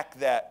fact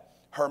that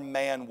her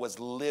man was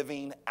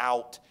living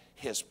out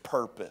his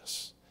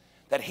purpose.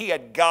 That he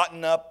had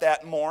gotten up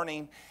that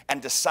morning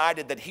and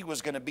decided that he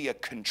was going to be a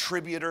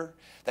contributor,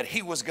 that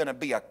he was going to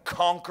be a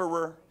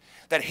conqueror,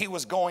 that he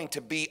was going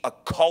to be a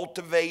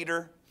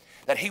cultivator,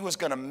 that he was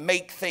going to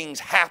make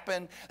things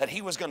happen, that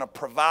he was going to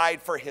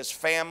provide for his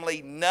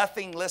family.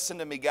 Nothing, listen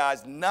to me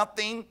guys,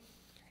 nothing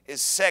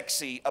is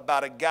sexy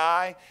about a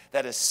guy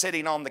that is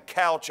sitting on the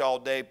couch all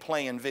day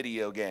playing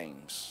video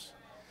games.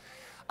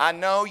 I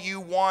know you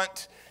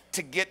want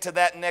to get to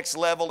that next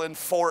level in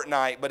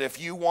Fortnite, but if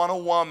you want a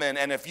woman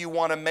and if you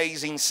want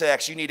amazing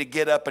sex, you need to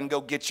get up and go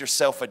get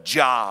yourself a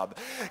job.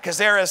 Because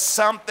there is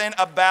something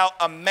about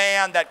a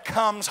man that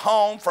comes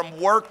home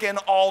from working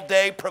all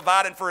day,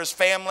 providing for his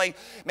family.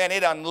 Man,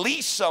 it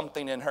unleashed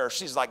something in her.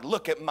 She's like,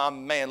 look at my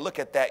man, look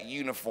at that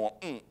uniform.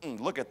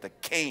 Look at the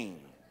king.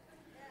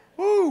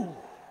 Woo!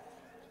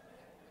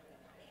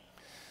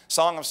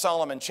 Song of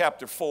Solomon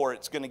chapter 4,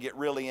 it's going to get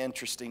really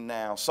interesting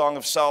now. Song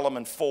of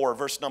Solomon 4,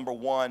 verse number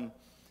 1.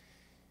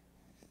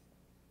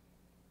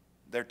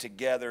 They're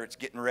together. It's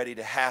getting ready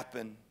to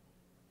happen.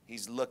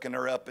 He's looking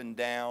her up and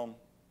down.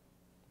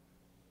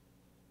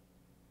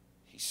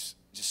 He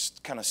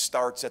just kind of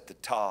starts at the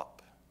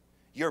top.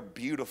 You're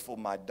beautiful,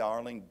 my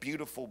darling,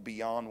 beautiful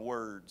beyond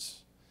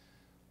words.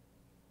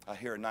 I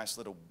hear a nice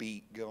little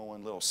beat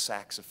going, little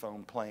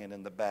saxophone playing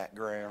in the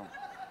background.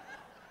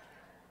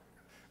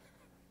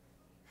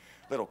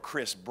 Little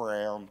Chris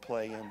Brown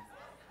playing.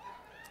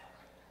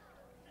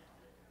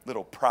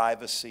 Little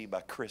Privacy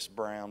by Chris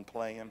Brown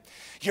playing.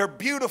 You're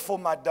beautiful,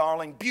 my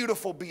darling,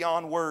 beautiful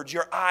beyond words.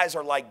 Your eyes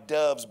are like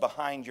doves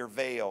behind your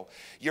veil.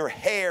 Your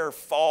hair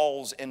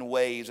falls in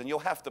waves. And you'll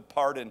have to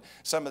pardon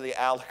some of the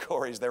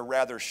allegories. They're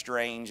rather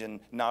strange and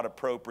not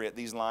appropriate.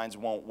 These lines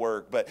won't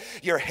work. But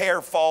your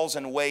hair falls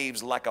in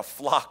waves like a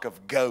flock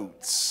of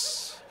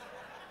goats.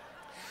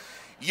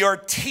 Your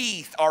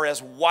teeth are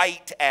as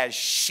white as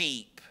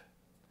sheep,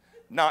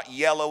 not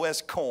yellow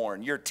as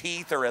corn. Your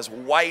teeth are as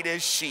white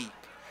as sheep.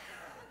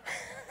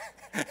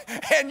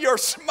 And your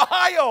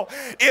smile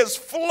is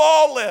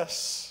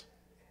flawless.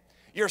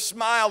 Your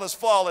smile is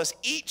flawless.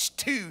 Each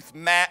tooth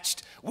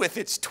matched with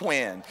its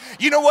twin.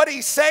 You know what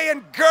he's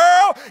saying?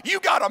 Girl, you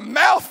got a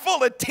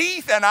mouthful of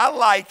teeth and I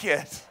like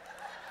it.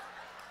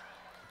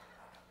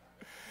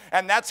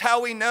 And that's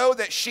how we know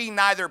that she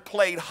neither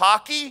played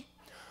hockey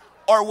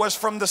or was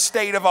from the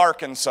state of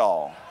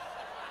Arkansas.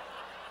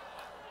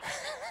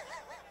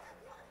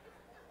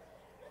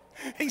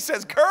 He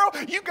says, girl,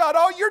 you got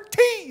all your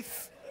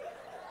teeth.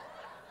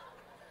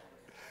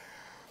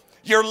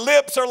 Your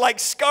lips are like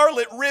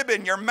scarlet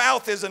ribbon. Your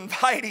mouth is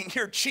inviting.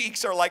 Your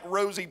cheeks are like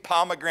rosy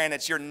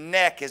pomegranates. Your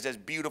neck is as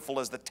beautiful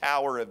as the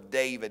Tower of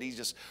David. He's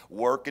just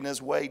working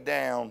his way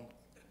down.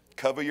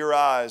 Cover your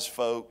eyes,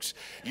 folks.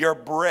 Your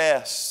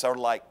breasts are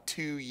like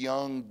two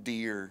young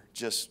deer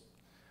just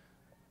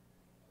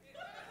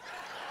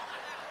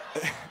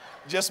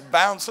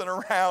bouncing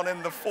around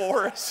in the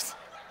forest.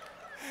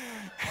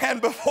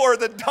 And before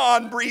the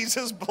dawn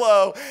breezes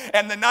blow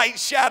and the night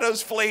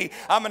shadows flee,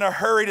 I'm going to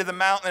hurry to the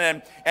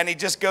mountain. And he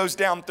just goes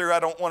down through. I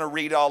don't want to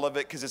read all of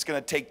it because it's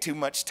going to take too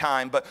much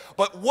time. But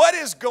what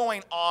is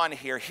going on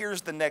here?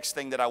 Here's the next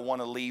thing that I want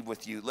to leave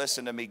with you.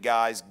 Listen to me,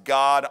 guys.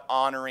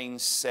 God-honoring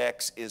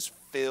sex is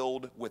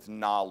filled with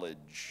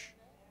knowledge.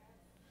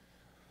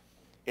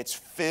 It's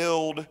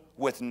filled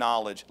with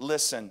knowledge.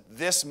 Listen,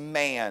 this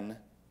man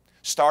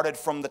started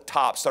from the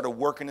top, started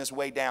working his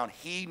way down.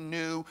 He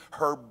knew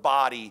her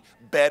body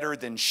better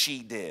than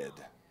she did.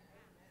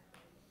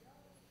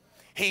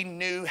 He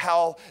knew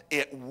how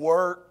it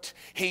worked.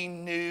 He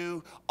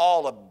knew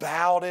all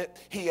about it.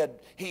 He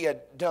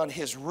had done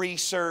his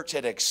research,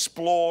 had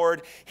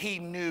explored. He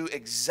knew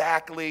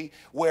exactly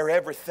where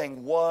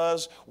everything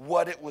was,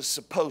 what it was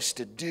supposed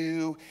to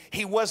do.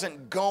 He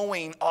wasn't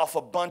going off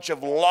a bunch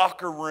of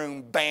locker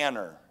room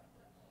banner.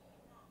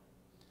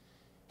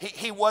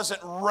 He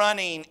wasn't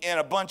running in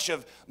a bunch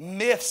of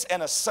myths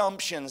and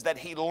assumptions that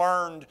he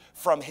learned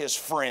from his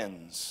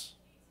friends.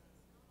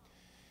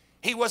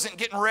 He wasn't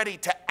getting ready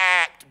to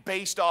act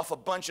based off a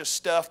bunch of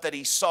stuff that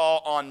he saw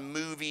on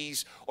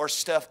movies or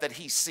stuff that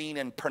he's seen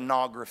in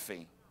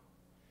pornography.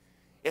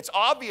 It's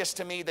obvious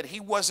to me that he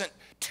wasn't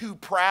too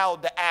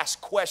proud to ask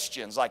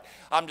questions like,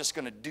 I'm just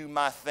going to do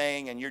my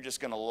thing and you're just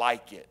going to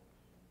like it.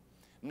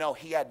 No,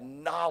 he had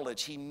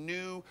knowledge. He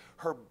knew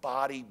her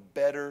body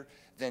better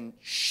than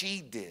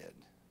she did.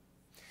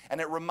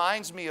 And it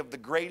reminds me of the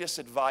greatest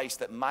advice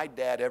that my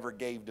dad ever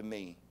gave to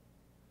me.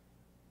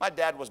 My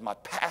dad was my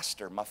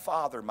pastor, my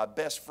father, my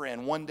best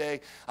friend. One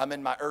day, I'm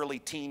in my early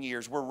teen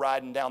years. We're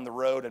riding down the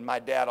road, and my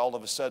dad all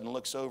of a sudden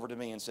looks over to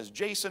me and says,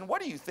 Jason,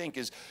 what do you think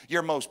is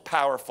your most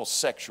powerful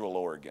sexual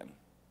organ?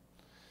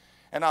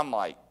 And I'm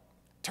like,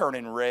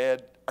 turning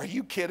red. Are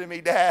you kidding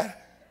me, Dad?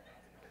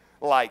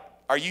 Like,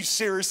 are you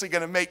seriously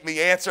going to make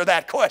me answer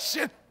that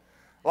question?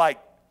 Like,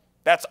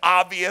 that's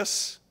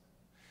obvious.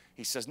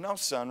 He says, no,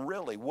 son,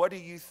 really, what do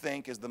you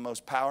think is the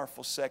most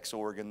powerful sex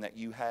organ that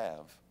you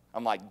have?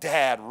 I'm like,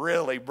 Dad,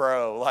 really,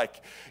 bro?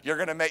 Like, you're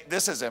going to make,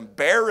 this is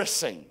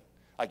embarrassing.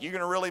 Like, you're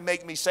going to really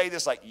make me say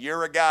this? Like,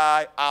 you're a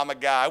guy, I'm a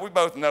guy. We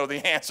both know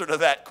the answer to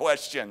that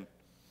question.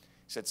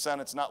 He said, son,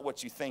 it's not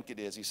what you think it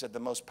is. He said,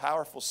 the most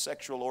powerful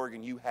sexual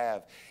organ you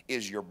have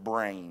is your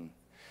brain.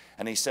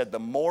 And he said, the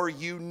more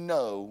you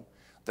know,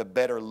 the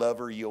better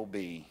lover you'll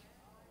be.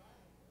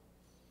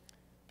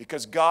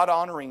 Because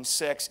God-honoring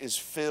sex is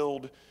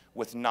filled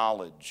with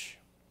knowledge.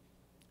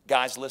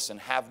 Guys, listen,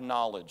 have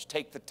knowledge.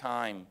 Take the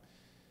time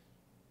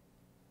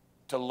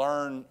to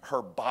learn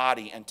her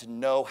body and to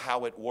know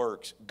how it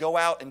works. Go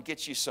out and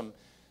get you some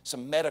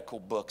medical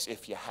books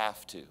if you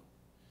have to.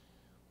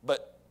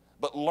 But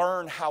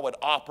learn how it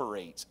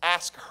operates.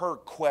 Ask her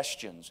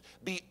questions.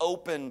 Be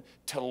open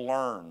to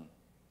learn.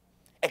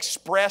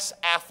 Express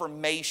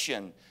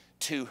affirmation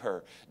to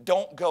her.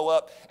 Don't go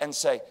up and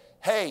say,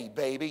 hey,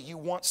 baby, you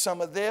want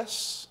some of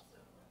this?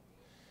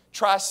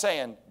 Try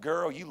saying,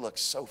 girl, you look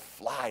so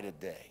fly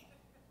today.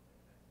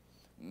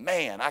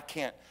 Man, I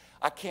can't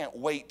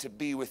wait to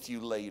be with you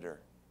later.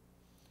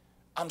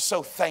 I'm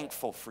so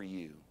thankful for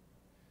you.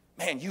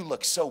 Man, you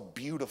look so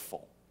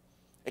beautiful.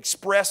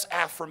 Express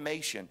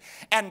affirmation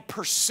and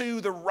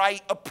pursue the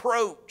right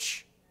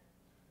approach.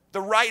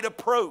 The right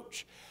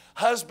approach.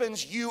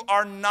 Husbands, you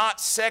are not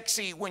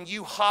sexy when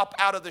you hop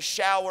out of the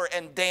shower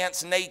and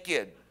dance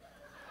naked.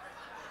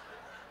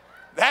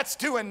 That's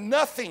doing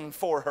nothing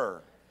for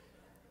her.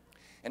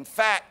 In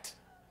fact,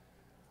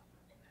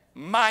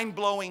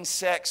 mind-blowing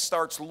sex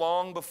starts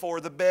long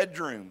before the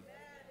bedroom.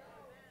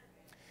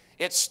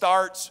 It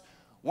starts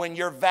when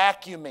you're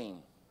vacuuming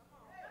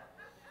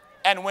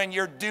and when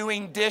you're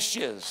doing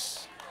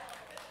dishes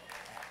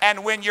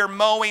and when you're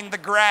mowing the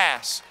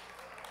grass.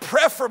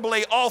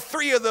 Preferably all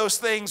three of those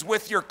things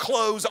with your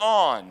clothes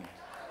on.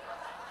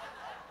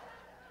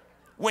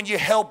 When you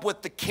help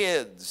with the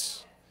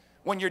kids.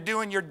 When you're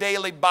doing your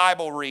daily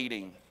Bible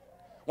reading.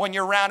 When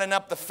you're rounding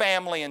up the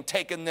family and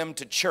taking them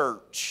to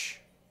church.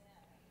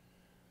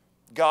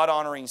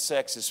 God-honoring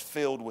sex is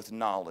filled with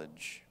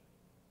knowledge.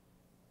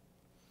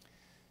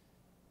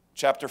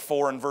 Chapter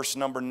 4 and verse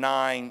number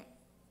 9.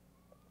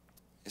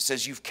 It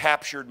says, you've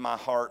captured my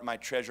heart, my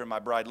treasure, my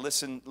bride.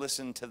 Listen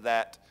to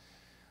that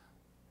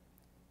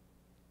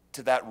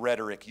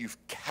rhetoric. You've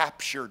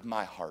captured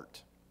my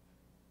heart.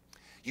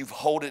 You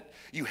held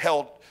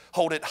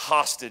it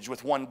hostage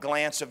with one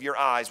glance of your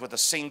eyes, with a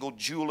single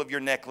jewel of your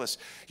necklace.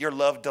 Your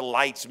love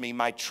delights me,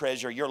 my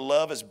treasure. Your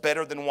love is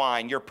better than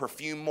wine, your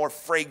perfume more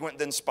fragrant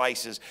than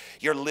spices.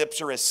 Your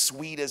lips are as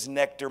sweet as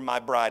nectar, my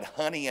bride.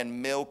 Honey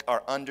and milk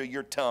are under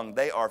your tongue.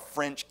 They are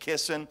French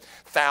kissing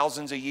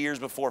thousands of years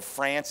before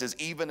France is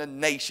even a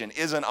nation.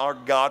 Isn't our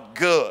God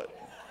good?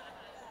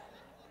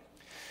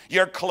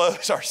 Your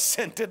clothes are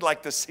scented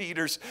like the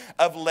cedars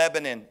of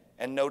Lebanon.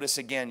 And notice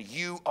again,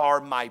 you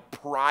are my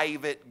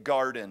private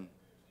garden,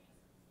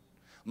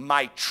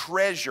 my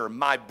treasure,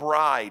 my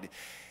bride,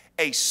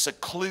 a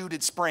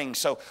secluded spring.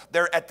 So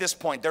they're at this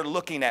point, they're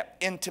looking at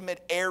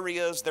intimate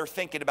areas. They're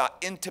thinking about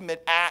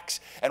intimate acts.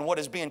 And what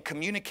is being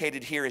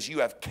communicated here is, you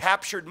have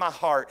captured my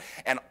heart,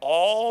 and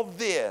all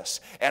this,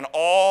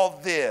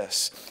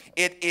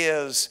 it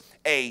is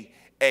a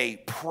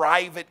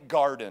private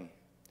garden.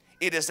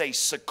 It is a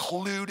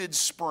secluded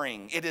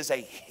spring. It is a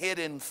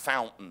hidden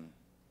fountain.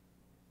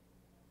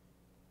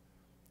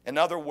 In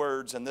other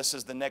words, and this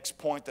is the next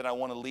point that I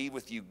want to leave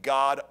with you,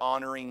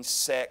 God-honoring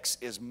sex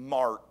is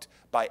marked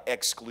by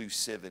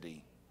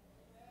exclusivity.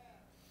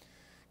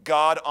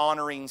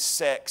 God-honoring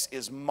sex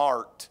is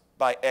marked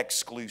by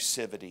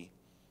exclusivity.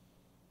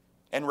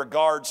 In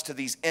regards to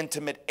these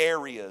intimate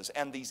areas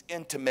and these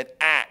intimate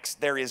acts,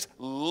 there is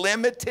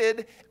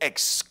limited,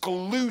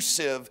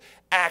 exclusive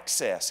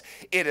access.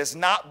 It is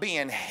not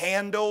being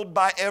handled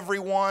by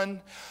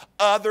everyone.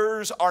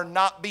 Others are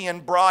not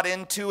being brought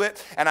into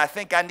it. And I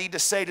think I need to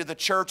say to the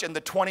church in the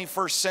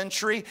 21st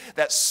century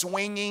that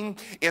swinging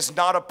is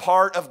not a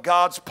part of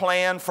God's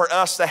plan for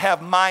us to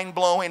have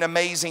mind-blowing,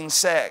 amazing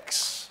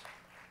sex.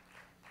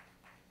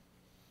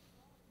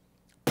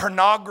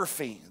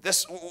 Pornography.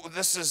 This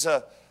is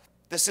a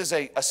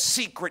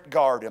secret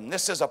garden.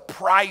 This is a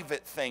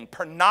private thing.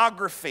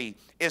 Pornography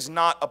is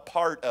not a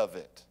part of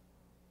it.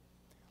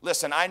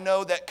 Listen, I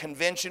know that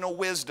conventional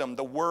wisdom,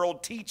 the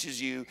world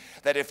teaches you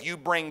that if you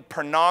bring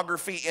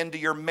pornography into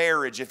your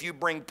marriage, if you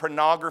bring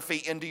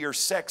pornography into your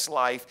sex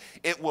life,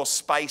 it will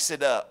spice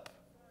it up.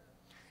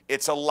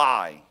 It's a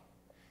lie.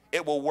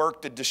 It will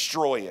work to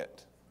destroy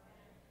it.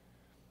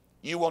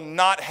 You will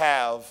not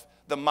have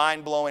the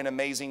mind-blowing,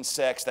 amazing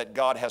sex that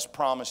God has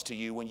promised to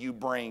you when you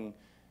bring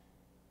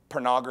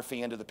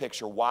pornography into the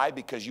picture. Why?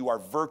 Because you are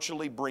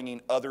virtually bringing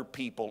other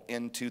people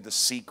into the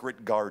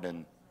secret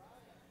garden.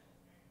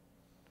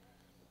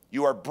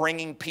 You are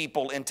bringing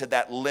people into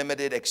that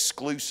limited,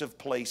 exclusive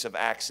place of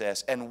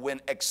access. And when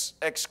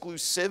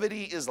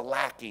exclusivity is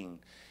lacking,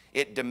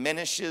 it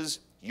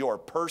diminishes your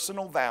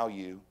personal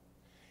value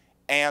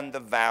and the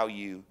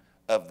value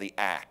of the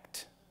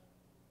act.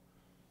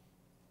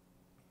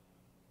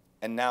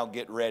 And now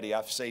get ready.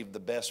 I've saved the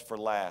best for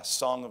last.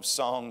 Song of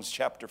Songs,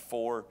 chapter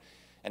 4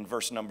 and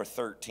verse number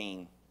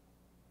 13.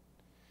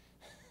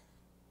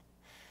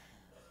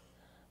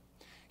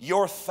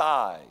 Your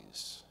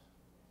thighs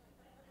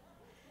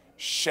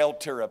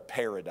shelter a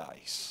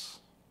paradise.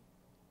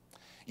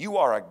 You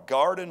are a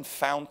garden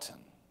fountain,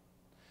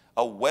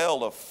 a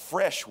well of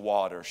fresh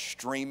water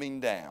streaming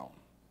down.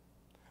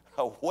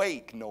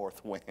 Awake,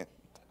 north wind.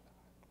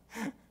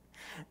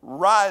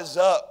 Rise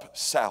up,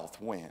 south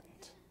wind.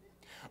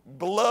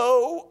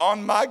 Blow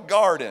on my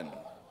garden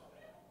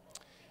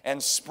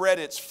and spread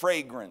its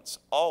fragrance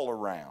all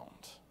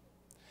around.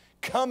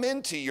 Come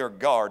into your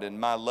garden,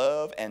 my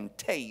love, and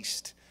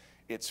taste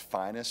its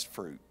finest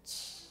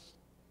fruits.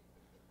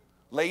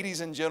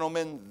 Ladies and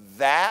gentlemen,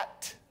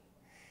 that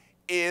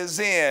is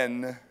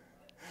in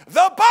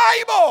the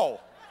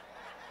Bible.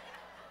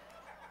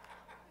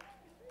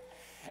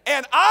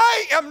 And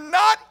I am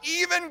not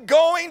even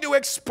going to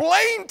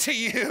explain to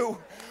you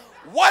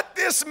what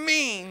this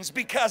means,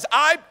 because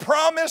I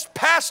promised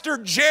Pastor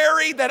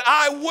Jerry that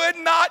I would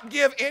not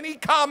give any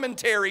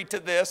commentary to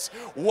this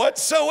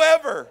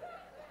whatsoever.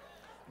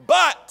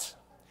 But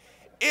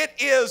it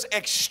is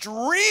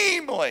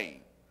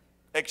extremely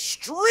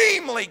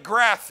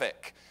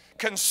graphic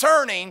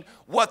concerning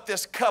what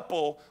this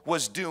couple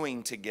was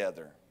doing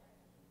together.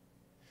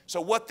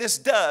 So what this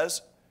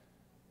does,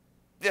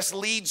 this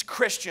leads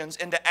Christians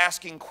into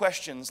asking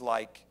questions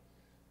like,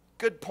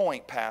 good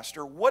point,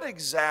 Pastor, what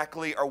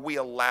exactly are we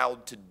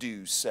allowed to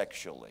do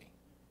sexually?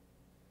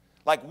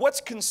 Like,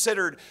 what's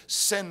considered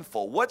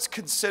sinful? What's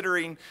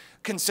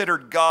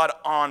considered God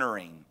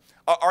honoring?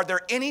 Are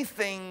there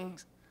anything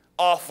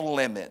off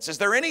limits? Is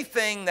there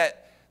anything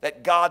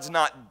that God's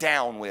not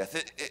down with?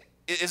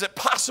 Is it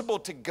possible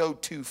to go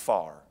too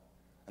far?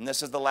 And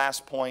this is the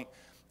last point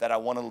that I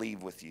want to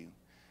leave with you.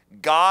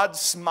 God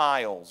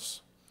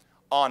smiles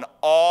on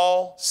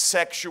all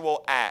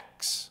sexual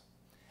acts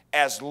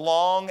as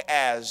long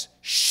as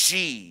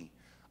she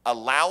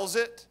allows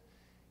it,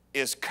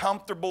 is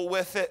comfortable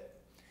with it,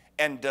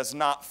 and does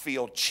not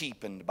feel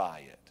cheapened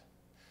by it.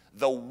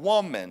 The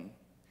woman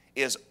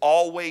is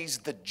always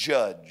the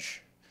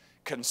judge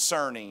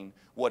concerning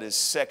what is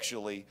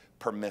sexually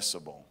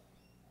permissible.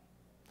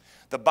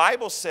 The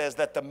Bible says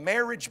that the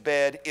marriage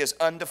bed is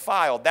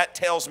undefiled. That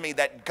tells me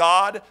that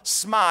God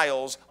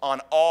smiles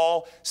on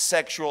all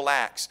sexual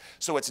acts.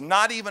 So it's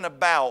not even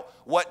about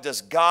what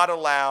does God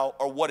allow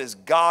or what is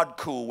God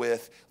cool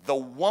with. The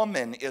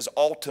woman is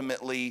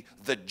ultimately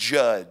the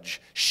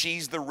judge.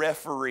 She's the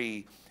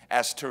referee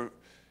as to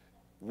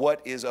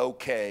what is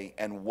okay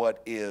and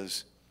what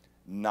is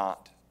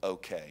not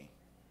okay.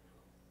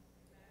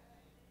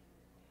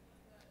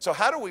 So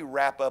how do we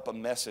wrap up a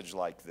message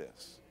like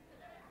this?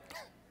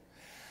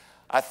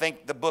 I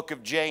think the book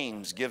of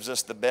James gives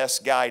us the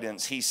best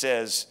guidance. He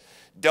says,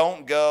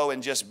 don't go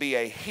and just be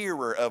a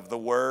hearer of the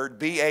word,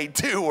 be a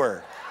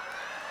doer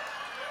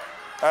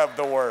of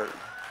the word.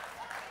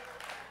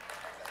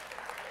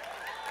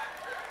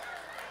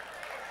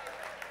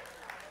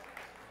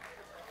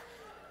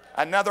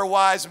 Another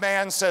wise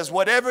man says,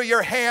 whatever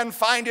your hand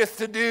findeth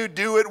to do,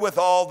 do it with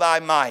all thy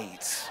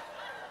might.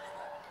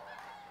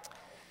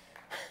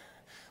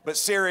 But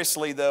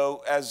seriously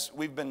though, as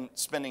we've been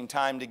spending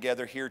time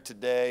together here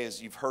today, as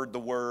you've heard the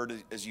word,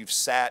 as you've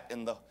sat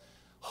in the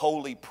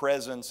holy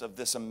presence of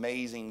this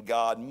amazing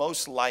God,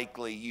 most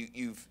likely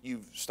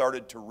you've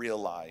started to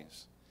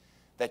realize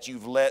that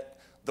you've let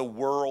the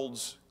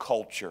world's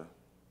culture,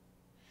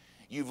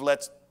 you've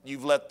let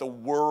the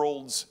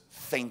world's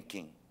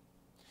thinking,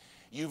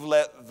 you've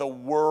let the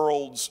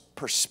world's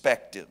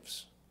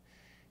perspectives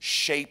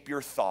shape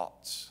your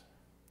thoughts,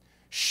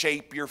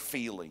 shape your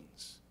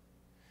feelings,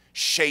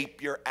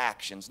 shape your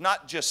actions,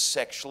 not just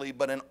sexually,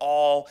 but in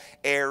all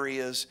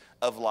areas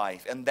of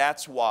life. And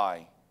that's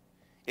why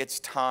it's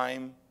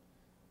time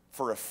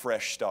for a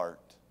fresh start.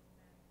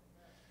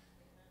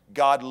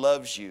 God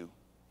loves you.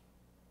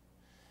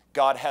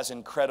 God has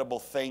incredible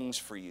things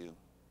for you.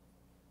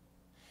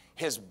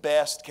 His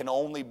best can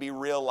only be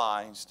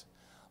realized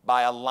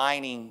by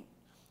aligning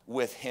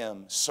with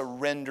Him,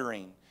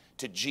 surrendering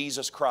to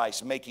Jesus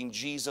Christ, making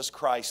Jesus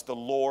Christ the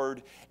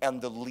Lord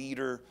and the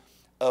leader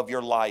of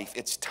your life.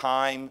 It's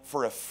time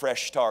for a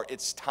fresh start.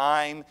 It's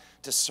time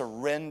to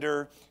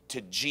surrender to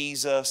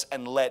Jesus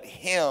and let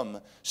Him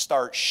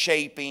start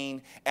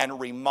shaping and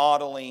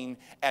remodeling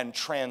and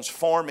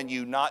transforming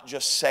you, not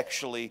just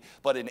sexually,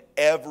 but in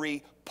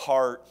every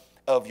part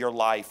of your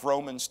life.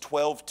 Romans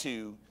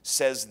 12:2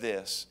 says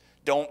this,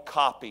 don't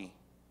copy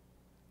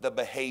the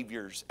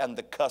behaviors and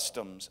the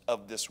customs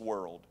of this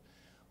world,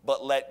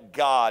 but let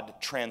God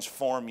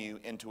transform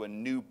you into a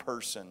new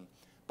person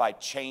by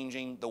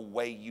changing the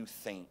way you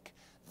think.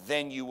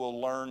 Then you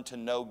will learn to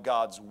know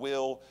God's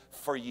will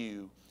for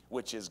you,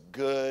 which is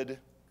good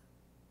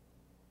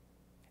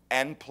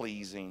and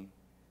pleasing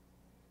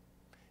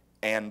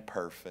and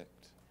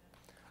perfect.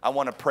 I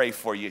want to pray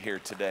for you here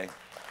today.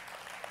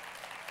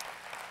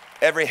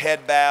 Every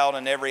head bowed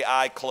and every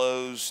eye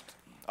closed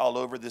all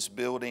over this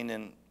building,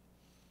 and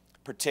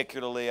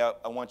particularly I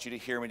want you to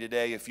hear me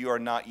today. If you are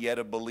not yet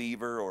a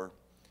believer, or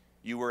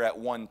you were at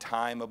one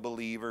time a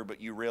believer,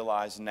 but you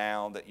realize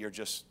now that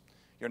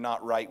you're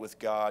not right with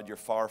God, you're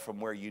far from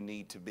where you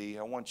need to be,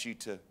 I want you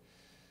to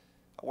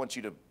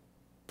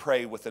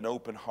pray with an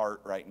open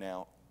heart right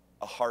now,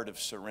 a heart of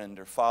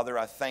surrender. Father,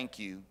 I thank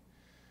you.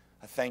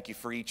 I thank you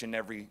for each and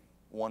every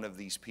one of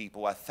these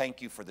people. I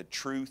thank you for the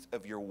truth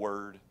of your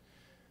word.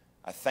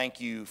 I thank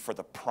you for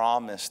the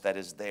promise that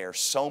is there.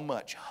 So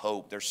much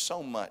hope. There's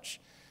so much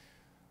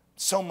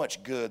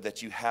good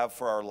that you have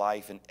for our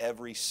life in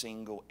every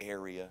single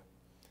area.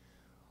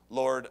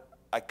 Lord,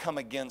 I come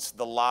against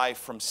the lie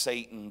from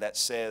Satan that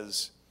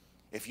says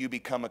if you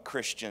become a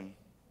Christian,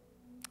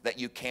 that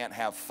you can't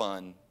have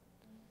fun,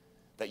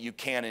 that you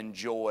can't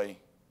enjoy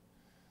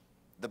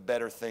the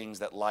better things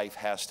that life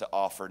has to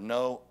offer.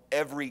 No,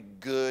 every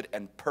good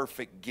and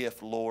perfect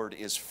gift, Lord,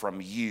 is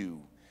from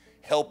you.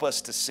 Help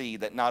us to see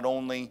that not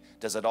only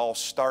does it all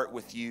start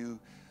with you,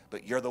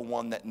 but you're the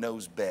one that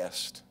knows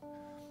best.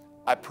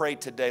 I pray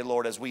today,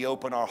 Lord, as we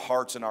open our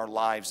hearts and our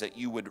lives, that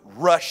you would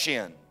rush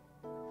in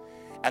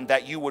and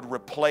that you would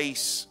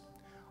replace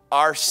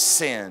our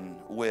sin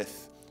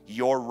with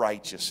your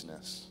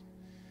righteousness.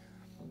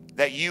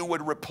 That you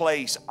would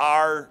replace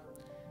our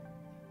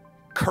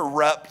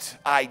corrupt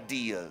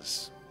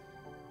ideas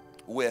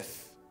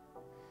with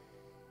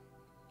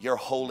your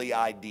holy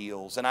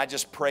ideals. And I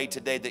just pray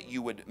today that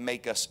you would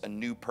make us a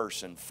new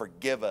person.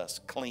 Forgive us,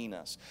 clean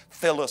us,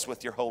 fill us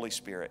with your Holy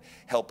Spirit.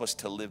 Help us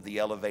to live the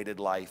elevated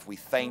life. We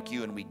thank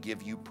you and we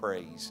give you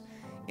praise.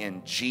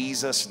 In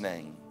Jesus'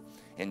 name.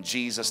 In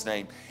Jesus'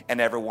 name.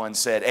 And everyone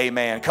said,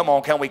 amen. Come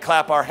on, can we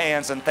clap our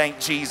hands and thank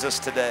Jesus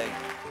today?